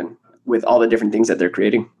us even with all the different things that they're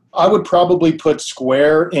creating. I would probably put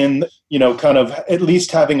Square in, kind of at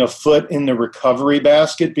least having a foot in the recovery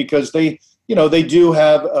basket because they do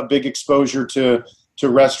have a big exposure to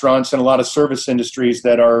restaurants and a lot of service industries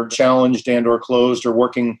that are challenged and or closed or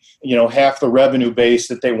working, half the revenue base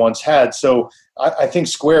that they once had. So I think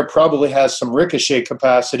Square probably has some ricochet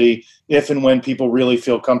capacity if and when people really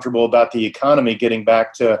feel comfortable about the economy getting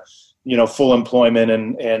back to, full employment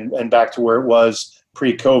and back to where it was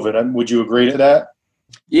pre-COVID. Would you agree to that?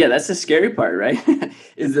 Yeah, that's the scary part, right?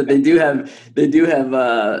 Is that they do have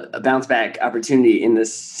a bounce back opportunity in the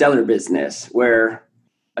seller business where,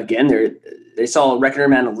 again, they saw a record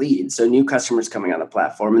amount of leads, so new customers coming on the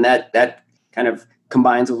platform, and that kind of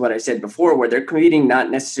combines with what I said before, where they're competing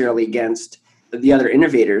not necessarily against the other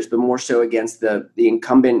innovators, but more so against the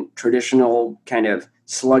incumbent traditional kind of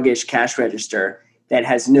sluggish cash register that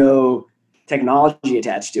has no technology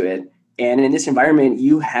attached to it. And in this environment,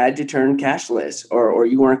 you had to turn cashless or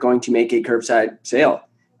you weren't going to make a curbside sale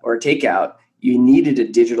or a takeout. You needed a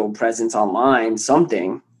digital presence online,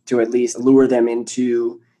 something to at least lure them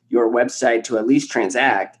into your website to at least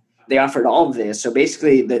transact. They offered all of this. So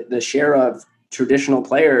basically, the share of traditional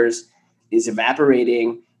players is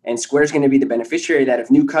evaporating, and Square is going to be the beneficiary of that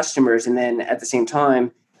of new customers. And then at the same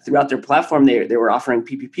time, throughout their platform, they were offering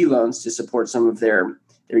PPP loans to support some of their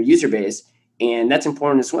user base. And that's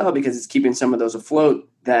important as well because it's keeping some of those afloat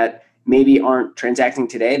that maybe aren't transacting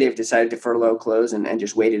today. They've decided to furlough, close, and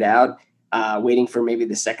just wait it out, waiting for maybe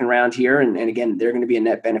the second round here. And again, they're going to be a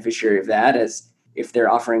net beneficiary of that, as if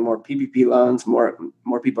they're offering more PPP loans,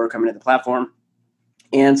 more people are coming to the platform.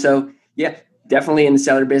 And so, yeah, definitely in the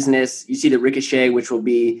seller business, you see the ricochet, which will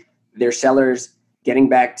be their sellers getting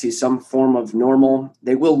back to some form of normal.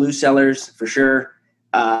 They will lose sellers for sure.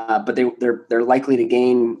 But they're likely to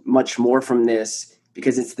gain much more from this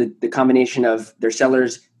because it's the combination of their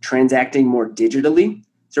sellers transacting more digitally.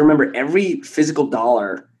 So remember, every physical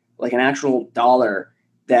dollar, like an actual dollar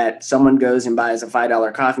that someone goes and buys a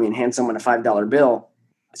 $5 coffee and hands someone a $5 bill,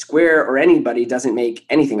 Square or anybody doesn't make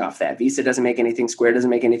anything off that. Visa doesn't make anything. Square doesn't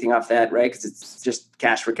make anything off that, right? Because it's just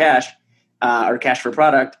cash for cash or cash for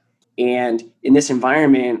product. And in this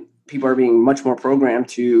environment, people are being much more programmed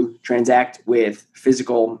to transact with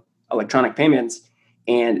physical electronic payments.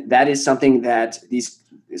 And that is something that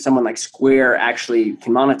someone like Square actually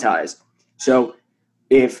can monetize. So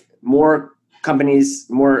if more companies,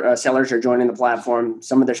 more sellers are joining the platform,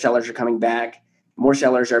 some of their sellers are coming back, more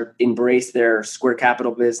sellers are embrace their Square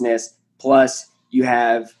Capital business, plus you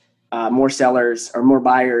have more sellers or more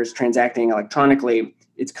buyers transacting electronically.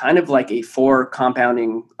 It's kind of like a 4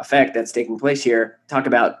 compounding effect that's taking place here. Talk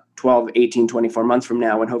about 12, 18, 24 months from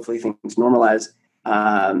now when hopefully things normalize.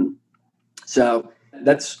 So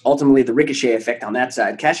that's ultimately the ricochet effect on that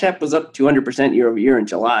side. Cash App was up 200% year over year in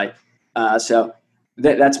July. So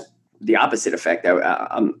that's the opposite effect that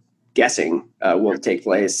I'm guessing will take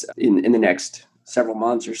place in the next several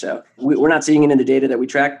months or so. We're not seeing it in the data that we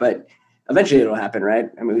track, but eventually it'll happen, right?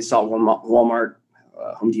 I mean, we saw Walmart,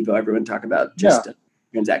 Home Depot, everyone talk about just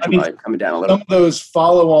transaction volume coming down a little. Some of those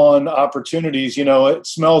follow-on opportunities, it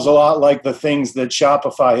smells a lot like the things that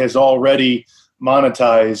Shopify has already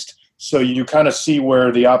monetized. So you kind of see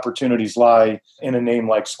where the opportunities lie in a name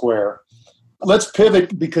like Square. Let's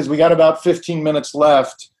pivot because we got about 15 minutes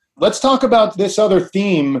left. Let's talk about this other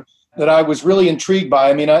theme that I was really intrigued by.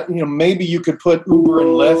 I mean, maybe you could put Uber and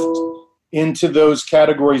Lyft into those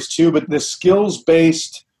categories too, but the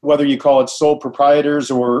skills-based, whether you call it sole proprietors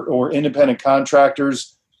or independent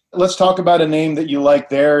contractors. Let's talk about a name that you like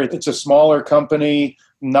there. It's a smaller company,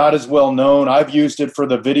 not as well known. I've used it for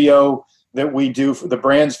the video that we do, for the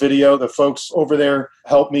Brands video. The folks over there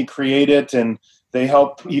help me create it, and they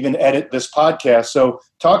help even edit this podcast. So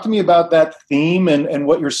talk to me about that theme and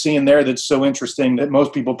what you're seeing there that's so interesting that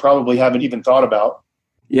most people probably haven't even thought about.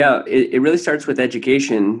 Yeah, it really starts with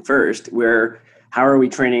education first, where how are we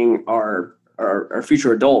training our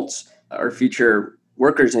future adults, our future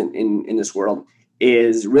workers in this world,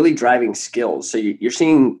 is really driving skills. So you're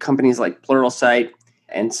seeing companies like Pluralsight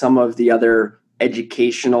and some of the other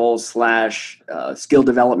educational / skill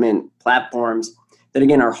development platforms that,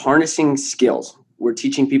 again, are harnessing skills. We're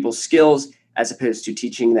teaching people skills as opposed to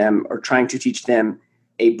teaching them or trying to teach them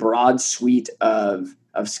a broad suite of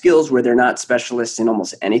skills where they're not specialists in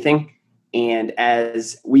almost anything. And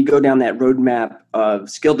as we go down that roadmap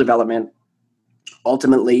of skill development,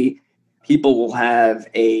 ultimately, people will have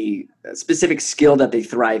a specific skill that they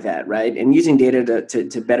thrive at, right? And using data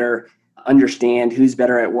to better understand who's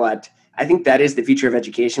better at what. I think that is the future of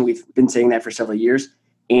education. We've been saying that for several years.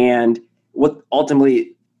 And what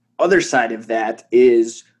ultimately, other side of that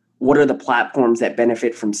is, what are the platforms that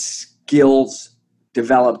benefit from skills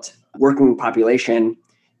developed working population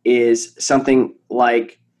is something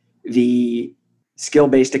like the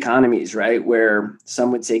skill-based economies, right? Where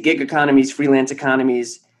some would say gig economies, freelance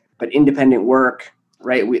economies, but independent work,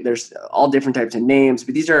 right? There's all different types of names,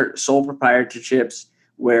 but these are sole proprietorships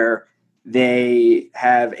where they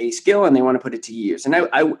have a skill and they want to put it to use. And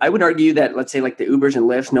I would argue that, let's say like the Ubers and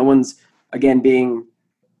Lyfts, no one's, again, being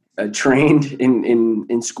trained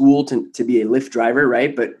in school to be a Lyft driver,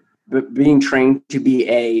 right? But being trained to be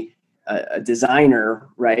a designer,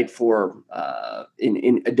 right, for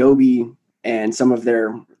in Adobe and some of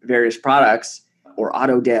their various products, or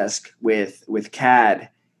Autodesk with CAD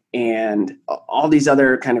and all these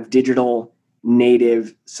other kind of digital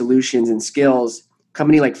native solutions and skills,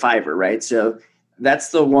 company like Fiverr, right? So that's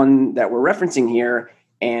the one that we're referencing here.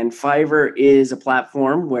 And Fiverr is a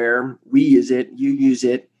platform where we use it, you use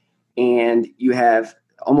it, and you have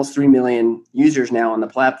almost 3 million users now on the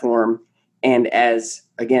platform. And as,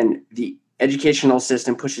 again, the educational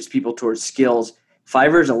system pushes people towards skills,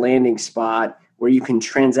 Fiverr is a landing spot where you can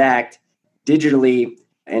transact digitally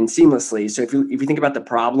and seamlessly. So if you think about the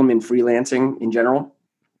problem in freelancing in general,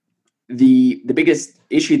 the biggest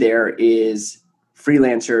issue there is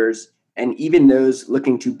freelancers and even those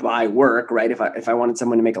looking to buy work, right? If I wanted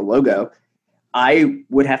someone to make a logo, I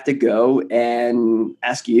would have to go and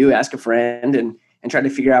ask a friend and try to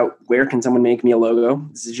figure out where can someone make me a logo.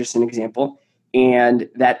 This is just an example. And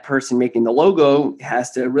that person making the logo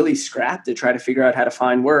has to really scrap to try to figure out how to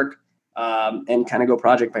find work and kind of go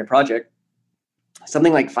project by project.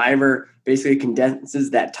 Something like Fiverr basically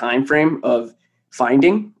condenses that time frame of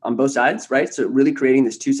finding on both sides, right? So really creating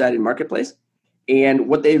this two-sided marketplace. And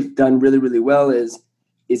what they've done really, really well is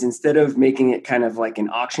instead of making it kind of like an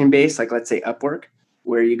auction base, like let's say Upwork,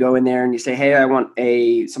 where you go in there and you say, hey, I want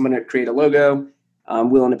someone to create a logo. I'm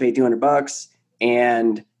willing to pay $200,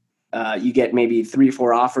 and you get maybe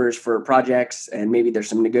 3-4 offers for projects, and maybe there's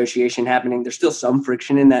some negotiation happening. There's still some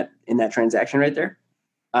friction in that transaction right there.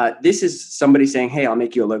 This is somebody saying, hey, I'll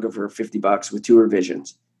make you a logo for $50 with 2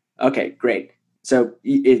 revisions. Okay, great. So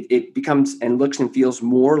it becomes and looks and feels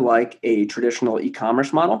more like a traditional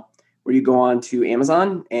e-commerce model where you go on to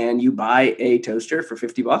Amazon and you buy a toaster for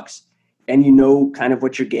 $50 and you know kind of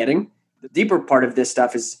what you're getting. The deeper part of this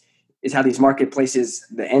stuff is how these marketplaces,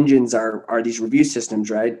 the engines are these review systems,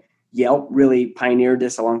 right? Yelp really pioneered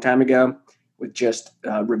this a long time ago with just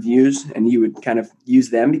reviews, and you would kind of use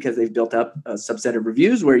them because they've built up a subset of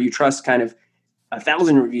reviews where you trust kind of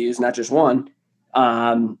 1,000 reviews, not just one.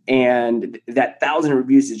 And that 1,000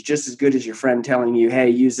 reviews is just as good as your friend telling you, hey,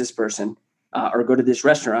 use this person or go to this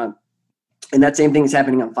restaurant. And that same thing is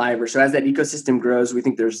happening on Fiverr. So as that ecosystem grows, we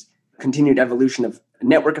think there's continued evolution of a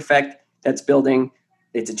network effect that's building.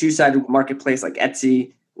 It's a two-sided marketplace like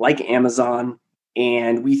Etsy, like Amazon.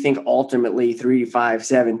 And we think ultimately 3, 5,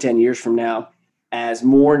 7, 10 years from now, as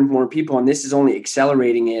more and more people, and this is only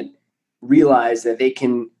accelerating it, realize that they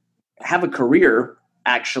can have a career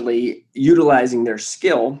actually utilizing their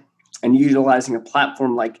skill and utilizing a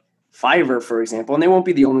platform like Fiverr, for example, and they won't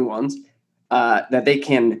be the only ones, that they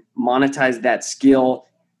can monetize that skill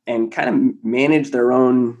and kind of manage their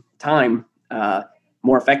own time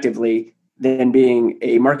more effectively than being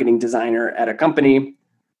a marketing designer at a company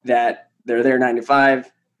that they're there 9 to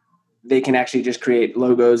 5. They can actually just create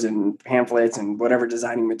logos and pamphlets and whatever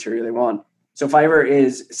designing material they want. So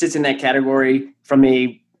Fiverr sits in that category from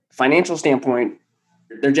a financial standpoint.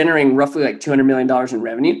 They're generating roughly like $200 million in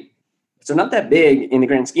revenue. So not that big in the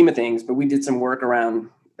grand scheme of things, but we did some work around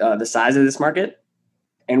the size of this market.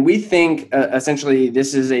 And we think essentially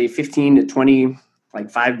this is a 15 to 20,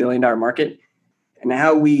 like $5 billion market. And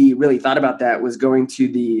how we really thought about that was going to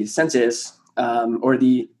the census or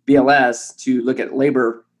the BLS to look at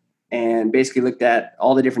labor and basically looked at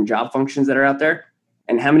all the different job functions that are out there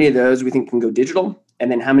and how many of those we think can go digital,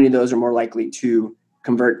 and then how many of those are more likely to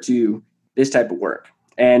convert to this type of work.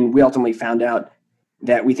 And we ultimately found out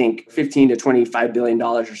that we think $15 to $25 billion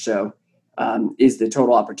or so is the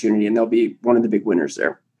total opportunity, and they'll be one of the big winners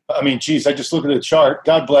there. I mean, geez, I just look at the chart.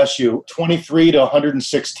 God bless you. 23 to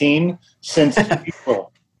 116 since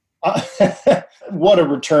April. What a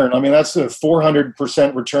return. I mean, that's a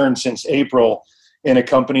 400% return since April in a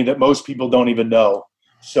company that most people don't even know.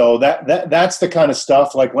 So that's the kind of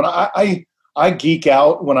stuff. Like when I geek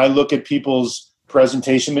out when I look at people's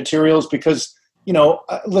presentation materials because,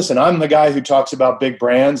 listen, I'm the guy who talks about big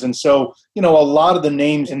brands. And so, a lot of the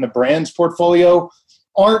names in the brands portfolio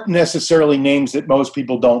aren't necessarily names that most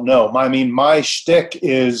people don't know. I mean, my shtick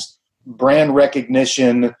is brand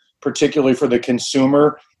recognition, particularly for the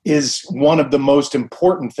consumer, is one of the most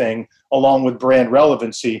important thing along with brand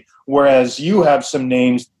relevancy. Whereas you have some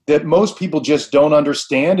names that most people just don't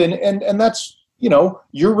understand. And that's,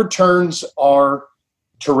 your returns are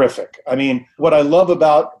terrific. I mean, what I love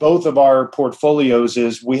about both of our portfolios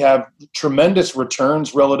is we have tremendous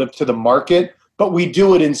returns relative to the market, but we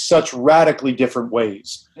do it in such radically different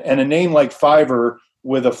ways. And a name like Fiverr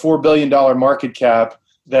with a $4 billion market cap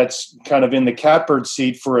that's kind of in the catbird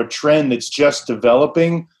seat for a trend that's just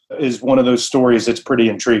developing, is one of those stories that's pretty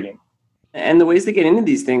intriguing. And the ways to get into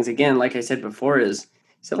these things, again, like I said before, is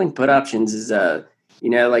selling put options is,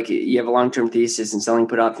 like you have a long-term thesis, and selling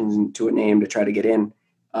put options to a name to try to get in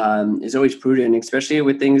is always prudent, especially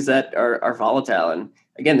with things that are volatile. And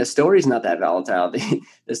again, the story's not that volatile.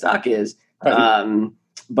 The stock is. Right.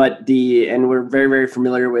 And we're very, very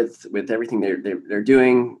familiar with everything they're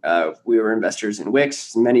doing. We were investors in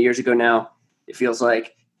Wix many years ago now, it feels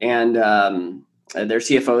like, and their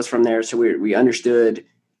CFOs from there. So we understood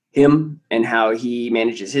him and how he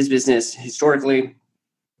manages his business historically,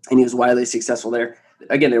 and he was widely successful there.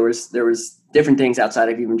 Again, there was different things outside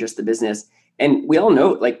of even just the business. And we all know,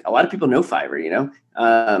 like a lot of people know Fiverr,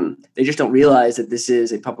 they just don't realize that this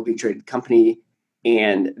is a publicly traded company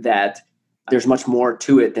and that there's much more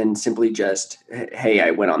to it than simply just, hey,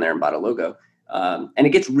 I went on there and bought a logo. And it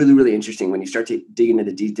gets really, really interesting when you start to dig into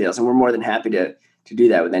the details. And we're more than happy to do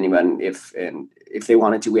that with anyone if they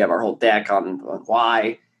wanted to. We have our whole deck on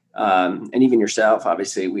why, and even yourself,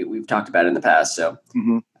 obviously, we've talked about it in the past. So,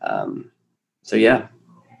 so yeah.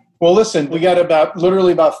 Well, listen, we got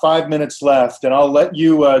literally about 5 minutes left, and I'll let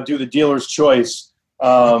you do the dealer's choice.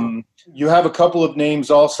 You have a couple of names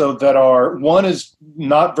also that one is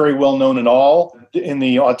not very well known at all in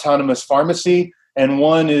the autonomous pharmacy, and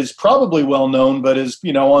one is probably well known, but is,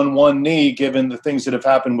 on one knee given the things that have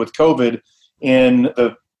happened with COVID in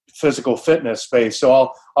the physical fitness space.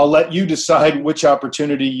 So I'll let you decide which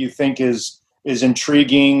opportunity you think is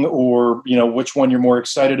intriguing, or, which one you're more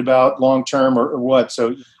excited about long-term or what.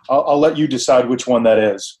 So I'll let you decide which one that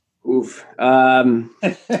is. Oof.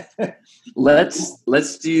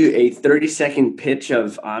 Let's do a 30-second pitch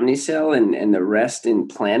of Omnicell and the rest in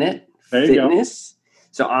Planet Fitness.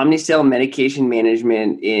 So Omnicell medication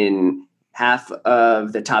management in half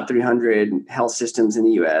of the top 300 health systems in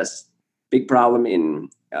the U.S. Big problem in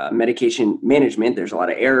medication management. There's a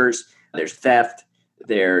lot of errors. There's theft.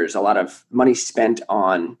 There's a lot of money spent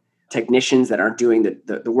on technicians that aren't doing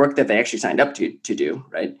the work that they actually signed up to do,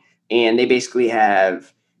 right? And they basically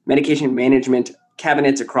have medication management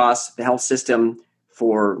cabinets across the health system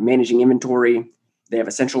for managing inventory. They have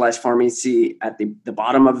a centralized pharmacy at the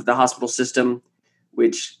bottom of the hospital system,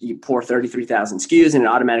 which you pour 33,000 SKUs and it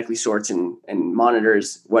automatically sorts and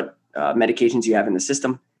monitors what medications you have in the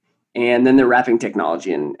system. And then they're wrapping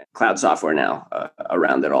technology and cloud software now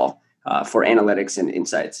around it all for analytics and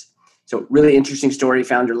insights. So really interesting story,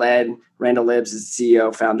 founder-led. Randall Libbs is the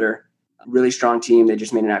CEO, founder. Really strong team. They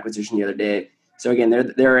just made an acquisition the other day. So again,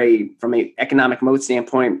 they're from an economic moat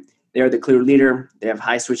standpoint, they're the clear leader. They have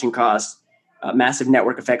high switching costs, massive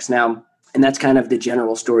network effects now, and that's kind of the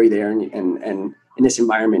general story there. And in this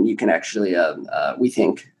environment, you can actually, we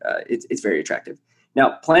think, it's very attractive.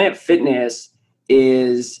 Now, Planet Fitness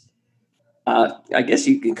is, I guess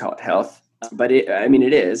you can call it health, but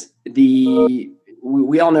it is.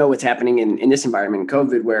 We all know what's happening in this environment,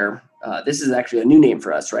 COVID, where this is actually a new name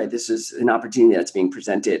for us, right? This is an opportunity that's being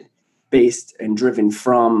presented based and driven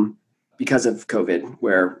from because of COVID,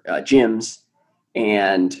 where gyms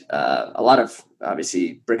and a lot of,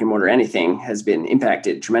 obviously, brick and mortar anything has been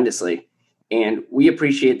impacted tremendously. And we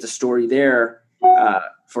appreciate the story there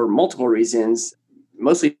for multiple reasons,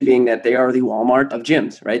 mostly being that they are the Walmart of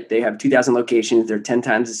gyms, right? They have 2,000 locations. They're 10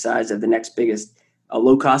 times the size of the next biggest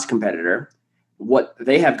low-cost competitor. What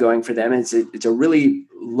they have going for them is it's a really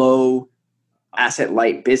low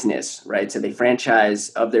asset-light business, right? So they franchise,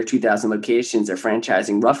 of their 2,000 locations, they're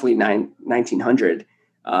franchising roughly 1,900.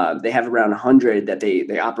 They have around 100 that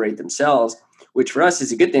they operate themselves, which for us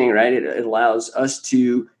is a good thing, right? It allows us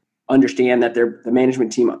to understand that the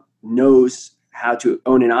management team knows how to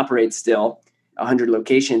own and operate still 100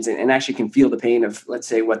 locations and actually can feel the pain of, let's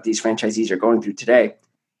say, what these franchisees are going through today.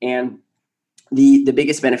 And the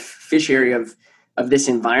biggest beneficiary of this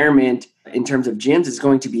environment in terms of gyms is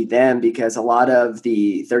going to be them, because a lot of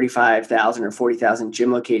the 35,000 or 40,000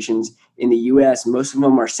 gym locations in the US, most of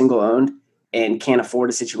them are single owned and can't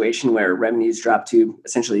afford a situation where revenues drop to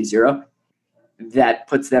essentially zero. That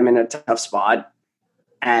puts them in a tough spot,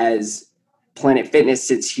 as Planet Fitness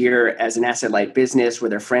sits here as an asset-light business where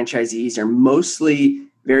their franchisees are mostly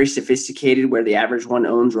very sophisticated, where the average one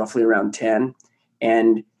owns roughly around 10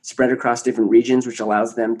 and spread across different regions, which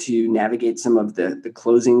allows them to navigate some of the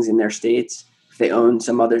closings in their states if they own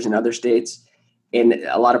some others in other states. And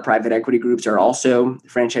a lot of private equity groups are also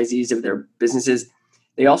franchisees of their businesses.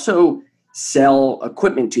 They also sell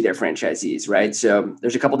equipment to their franchisees, right? So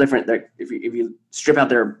there's a couple different, if you strip out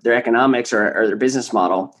their economics or their business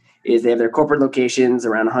model, is they have their corporate locations,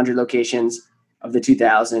 around 100 locations of the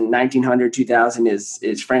 2,000. 1,900, 2,000 is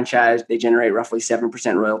franchised. They generate roughly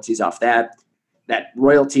 7% royalties off that. That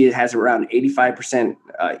royalty has around 85%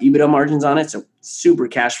 EBITDA margins on it, so super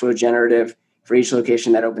cash flow generative for each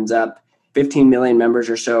location that opens up. 15 million members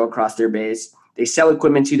or so across their base. They sell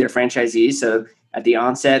equipment to their franchisees, so at the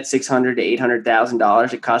onset, $600,000 to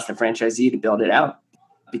 $800,000 it costs the franchisee to build it out.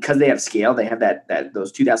 Because they have scale, they have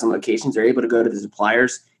those 2,000 locations. They're able to go to the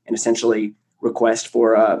suppliers and essentially request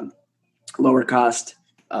for lower cost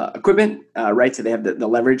equipment, right? So they have the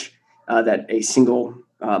leverage that a single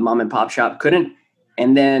mom and pop shop couldn't.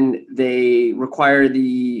 And then they require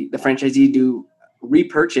the franchisee to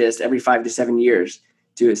repurchase every 5 to 7 years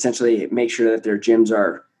to essentially make sure that their gyms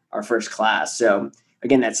are first class. So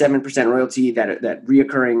again, that 7% royalty, that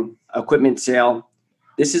reoccurring equipment sale,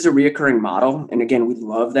 this is a reoccurring model. And again, we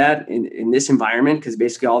love that in this environment, because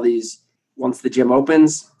basically all these, once the gym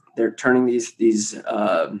opens, they're turning these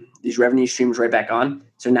revenue streams right back on.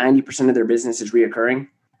 So 90% of their business is reoccurring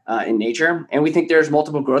in nature. And we think there's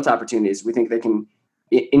multiple growth opportunities. We think they can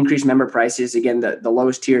increase member prices. Again, the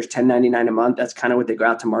lowest tier is $10.99 a month. That's kind of what they go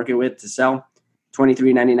out to market with to sell.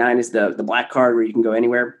 $23.99 is the black card where you can go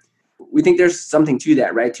anywhere. We think there's something to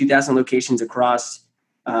that, right? 2,000 locations across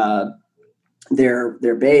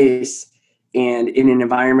their base, and in an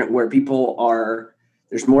environment where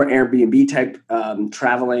there's more Airbnb type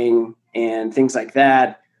traveling and things like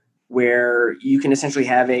that, where you can essentially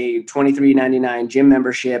have a $23.99 gym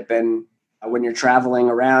membership, and when you're traveling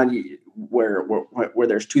around, where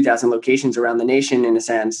there's 2,000 locations around the nation, in a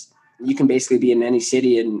sense, you can basically be in any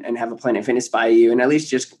city and have a Planet Fitness by you, and at least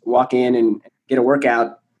just walk in and get a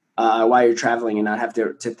workout while you're traveling and not have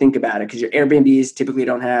to think about it, because your Airbnbs typically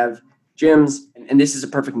don't have gyms. And this is a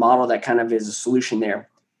perfect model that kind of is a solution there.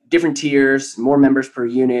 Different tiers, more members per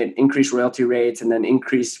unit, increased royalty rates, and then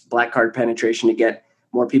increased black card penetration to get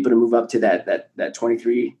more people to move up to that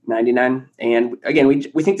 $23.99. And again,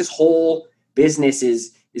 we think this whole business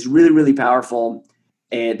is really, really powerful.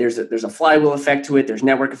 And there's a flywheel effect to it. There's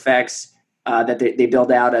network effects that they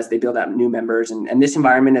build out as they build out new members. And this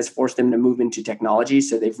environment has forced them to move into technology.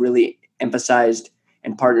 So they've really emphasized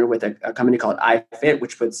and partnered with a company called iFit,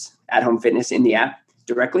 which puts at-home fitness in the app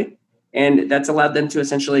directly. And that's allowed them to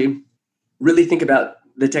essentially really think about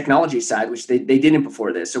the technology side, which they didn't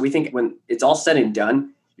before this. So we think when it's all said and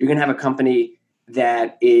done, you're going to have a company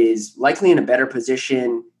that is likely in a better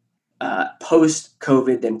position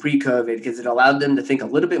post-COVID than pre-COVID, because it allowed them to think a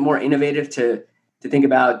little bit more innovative, to think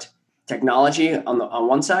about technology on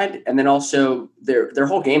one side, and then also their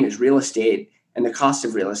whole game is real estate and the cost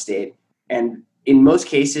of real estate. And in most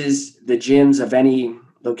cases, the gyms of any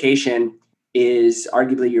location is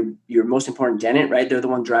arguably your most important tenant, right? They're the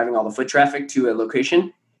one driving all the foot traffic to a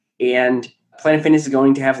location. And Planet Fitness is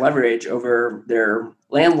going to have leverage over their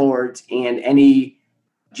landlords, and any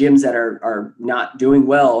gyms that are not doing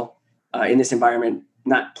well in this environment,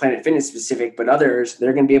 not Planet Fitness specific, but others,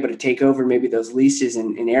 they're going to be able to take over maybe those leases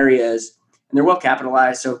in areas, and they're well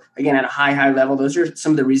capitalized. So again, at a high level, those are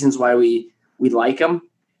some of the reasons why we like them.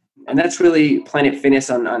 And that's really Planet Fitness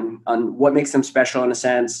on what makes them special, in a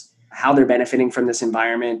sense, how they're benefiting from this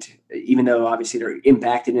environment, even though obviously they're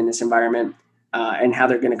impacted in this environment, and how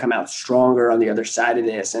they're going to come out stronger on the other side of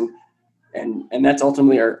this. And that's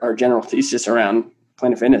ultimately our general thesis around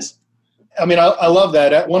Planet Fitness. I mean, I love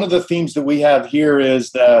that. One of the themes that we have here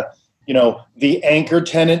is the anchor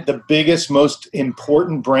tenant, the biggest, most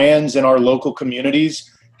important brands in our local communities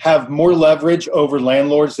have more leverage over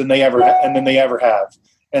landlords than they ever have.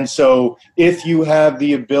 And so if you have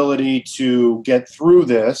the ability to get through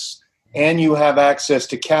this and you have access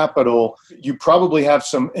to capital, you probably have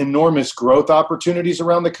some enormous growth opportunities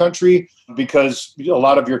around the country, because a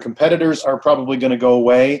lot of your competitors are probably going to go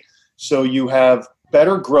away. So you have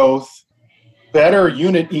better growth, better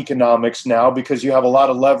unit economics now, because you have a lot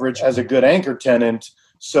of leverage as a good anchor tenant.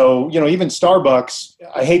 So, even Starbucks,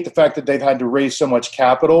 I hate the fact that they've had to raise so much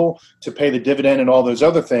capital to pay the dividend and all those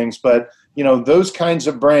other things. But, those kinds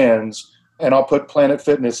of brands, and I'll put Planet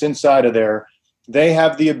Fitness inside of there, they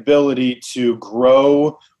have the ability to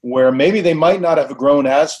grow where maybe they might not have grown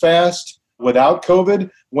as fast without COVID.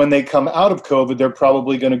 When they come out of COVID, they're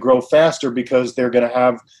probably going to grow faster, because they're going to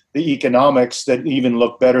have the economics that even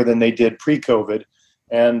look better than they did pre-COVID.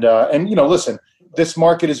 And listen, this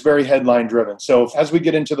market is very headline driven. So as we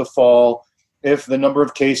get into the fall, if the number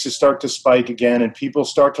of cases start to spike again and people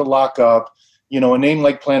start to lock up, a name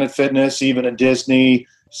like Planet Fitness, even a Disney,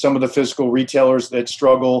 some of the physical retailers that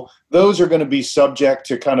struggle, those are going to be subject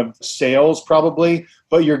to kind of sales probably,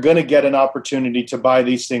 but you're going to get an opportunity to buy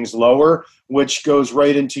these things lower, which goes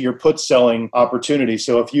right into your put selling opportunity.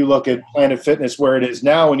 So if you look at Planet Fitness where it is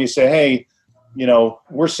now and you say, hey,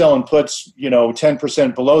 we're selling puts,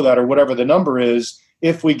 10% below that or whatever the number is,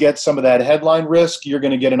 if we get some of that headline risk, you're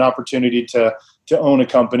going to get an opportunity to own a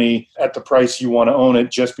company at the price you want to own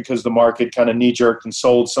it, just because the market kind of knee-jerked and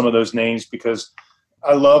sold some of those names. Because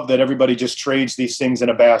I love that everybody just trades these things in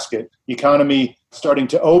a basket. Economy starting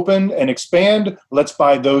to open and expand, let's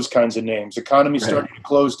buy those kinds of names. Economy starting to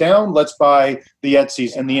close down, let's buy the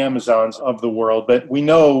Etsy's and the Amazons of the world. But we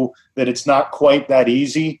know that it's not quite that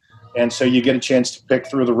easy. And so you get a chance to pick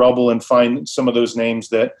through the rubble and find some of those names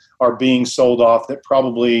that are being sold off that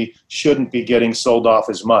probably shouldn't be getting sold off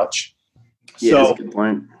as much. Yeah, that's a good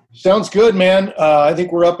point. Sounds good, man. I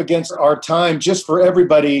think we're up against our time. Just for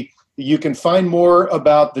everybody, you can find more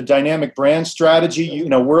about the dynamic brand strategy.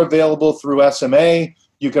 We're available through SMA.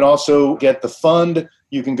 You can also get the fund.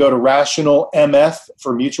 You can go to Rational MF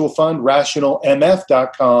for mutual fund,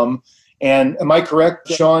 rationalmf.com. And am I correct,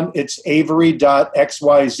 Sean? It's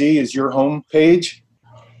avery.xyz is your home page?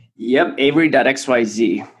 Yep,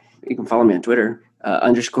 avery.xyz. You can follow me on Twitter,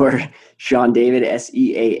 _ Sean David,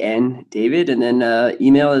 SEAN David. And then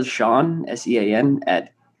email is Sean, SEAN,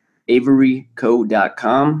 at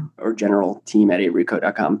averyco.com or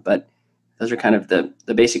generalteam@averyco.com. But those are kind of the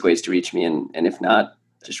basic ways to reach me. And if not,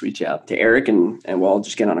 just reach out to Eric and we'll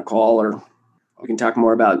just get on a call, or we can talk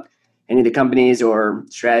more about any of the companies or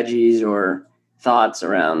strategies or thoughts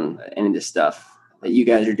around any of this stuff that you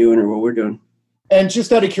guys are doing or what we're doing. And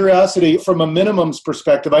just out of curiosity, from a minimums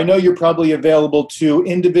perspective, I know you're probably available to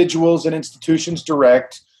individuals and institutions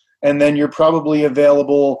direct, and then you're probably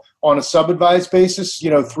available on a sub-advised basis,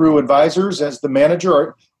 through advisors as the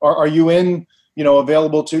manager. Are you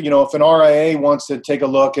available to, if an RIA wants to take a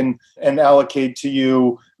look and allocate to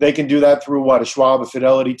you, they can do that through what, a Schwab, a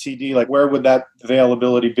Fidelity, TD? Like, where would that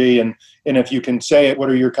availability be? And if you can say it, what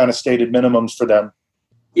are your kind of stated minimums for them?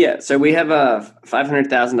 Yeah, so we have a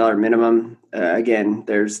 $500,000 minimum. Again,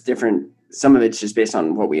 there's different, some of it's just based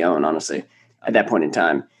on what we own, honestly, at that point in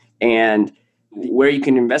time. And where you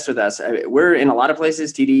can invest with us, we're in a lot of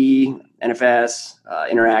places, TD, NFS,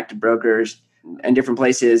 Interactive Brokers, and different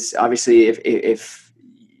places. Obviously, if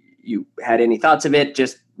you had any thoughts of it,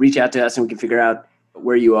 just reach out to us and we can figure out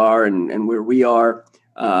where you are and where we are.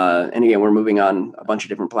 And again, we're moving on a bunch of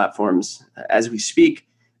different platforms as we speak.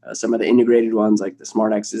 Some of the integrated ones like the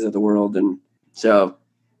SmartXs of the world. And so,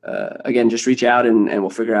 again, just reach out and we'll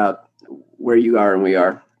figure out where you are and we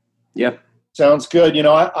are. Yeah. Sounds good.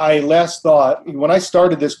 I last thought, when I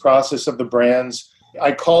started this process of the brands,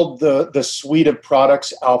 I called the suite of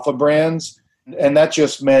products Alpha Brands. And that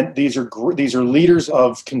just meant these are leaders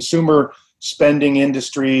of consumer spending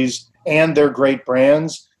industries and they're great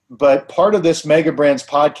brands. But part of this Mega Brands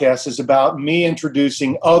podcast is about me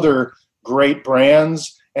introducing other great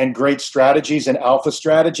brands and great strategies and alpha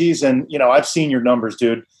strategies. And, I've seen your numbers,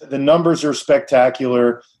 dude. The numbers are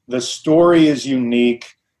spectacular. The story is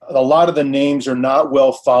unique. A lot of the names are not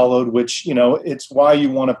well followed, which, it's why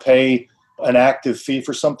you want to pay an active fee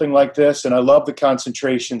for something like this. And I love the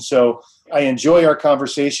concentration. So I enjoy our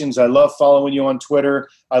conversations. I love following you on Twitter.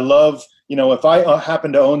 I love, if I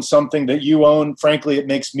happen to own something that you own, frankly, it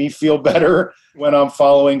makes me feel better when I'm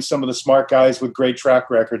following some of the smart guys with great track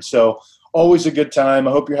records. So always a good time.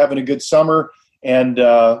 I hope you're having a good summer. And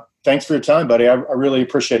thanks for your time, buddy. I really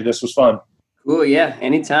appreciate it. This was fun. Cool. Yeah.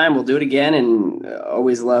 Anytime. We'll do it again. And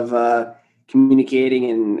always love communicating.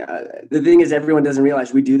 And the thing is, everyone doesn't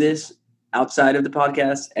realize we do this outside of the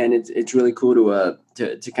podcast. And it's really cool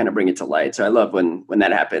to kind of bring it to light. So I love when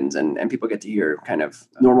that happens and people get to hear kind of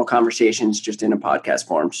normal conversations just in a podcast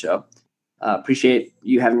form. So appreciate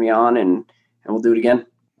you having me on and we'll do it again.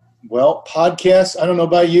 Well, podcasts, I don't know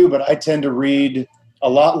about you, but I tend to read a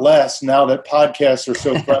lot less now that podcasts are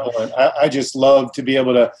so prevalent. I just love to be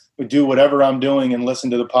able to do whatever I'm doing and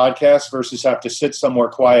listen to the podcast versus have to sit somewhere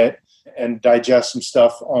quiet and digest some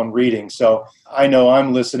stuff on reading. So I know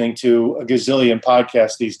I'm listening to a gazillion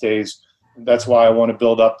podcasts these days. That's why I want to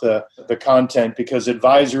build up the content, because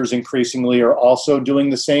advisors increasingly are also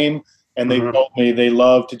doing the same. And they told me they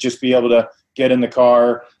love to just be able to get in the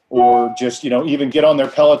car or just, even get on their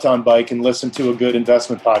Peloton bike and listen to a good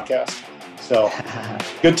investment podcast. So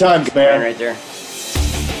good times, man. Right there.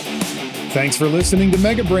 Thanks for listening to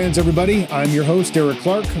Mega Brands, everybody. I'm your host, Eric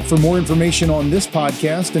Clark. For more information on this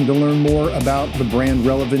podcast and to learn more about the brand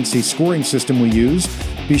relevancy scoring system we use,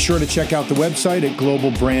 be sure to check out the website at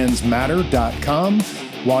globalbrandsmatter.com.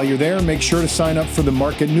 While you're there, make sure to sign up for the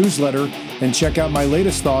market newsletter and check out my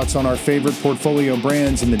latest thoughts on our favorite portfolio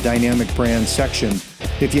brands in the Dynamic Brands section.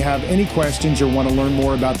 If you have any questions or want to learn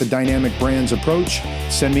more about the Dynamic Brands approach,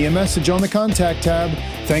 send me a message on the contact tab.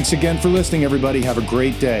 Thanks again for listening, everybody. Have a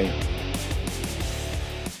great day.